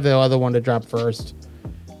I have the other one to drop first.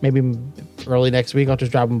 Maybe early next week. I'll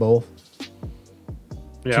just drop them both.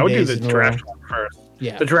 Yeah, 2 I would do days the in a draft row. one first.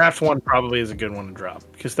 Yeah. The draft one probably is a good one to drop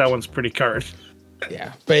because that one's pretty current.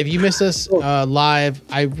 Yeah. But if you miss us live,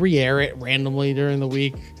 I re-air it randomly during the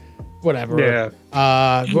week. Whatever. Yeah.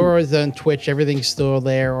 We're always on Twitch. Everything's still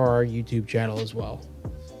there, or our YouTube channel as well.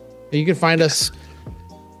 You can find us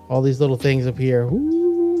all these little things up here.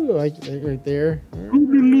 Ooh, like right there.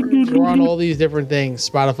 We're on all these different things: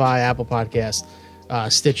 Spotify, Apple Podcasts,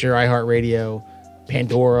 Stitcher, iHeartRadio,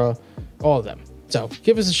 Pandora, all of them. So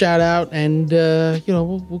give us a shout out, and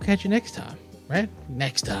we'll catch you next time. Right?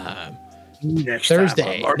 Next time. Next time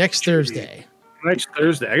Thursday. on Mark Next and JD. Thursday. Next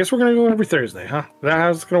Thursday. I guess we're gonna go every Thursday, huh? Is that how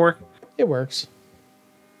it's gonna work? It works.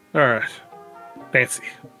 All right. Fancy.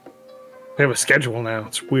 We have a schedule now.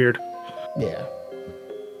 It's weird. Yeah.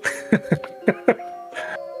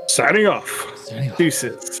 Signing off. Signing off.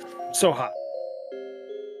 Deuces. So hot.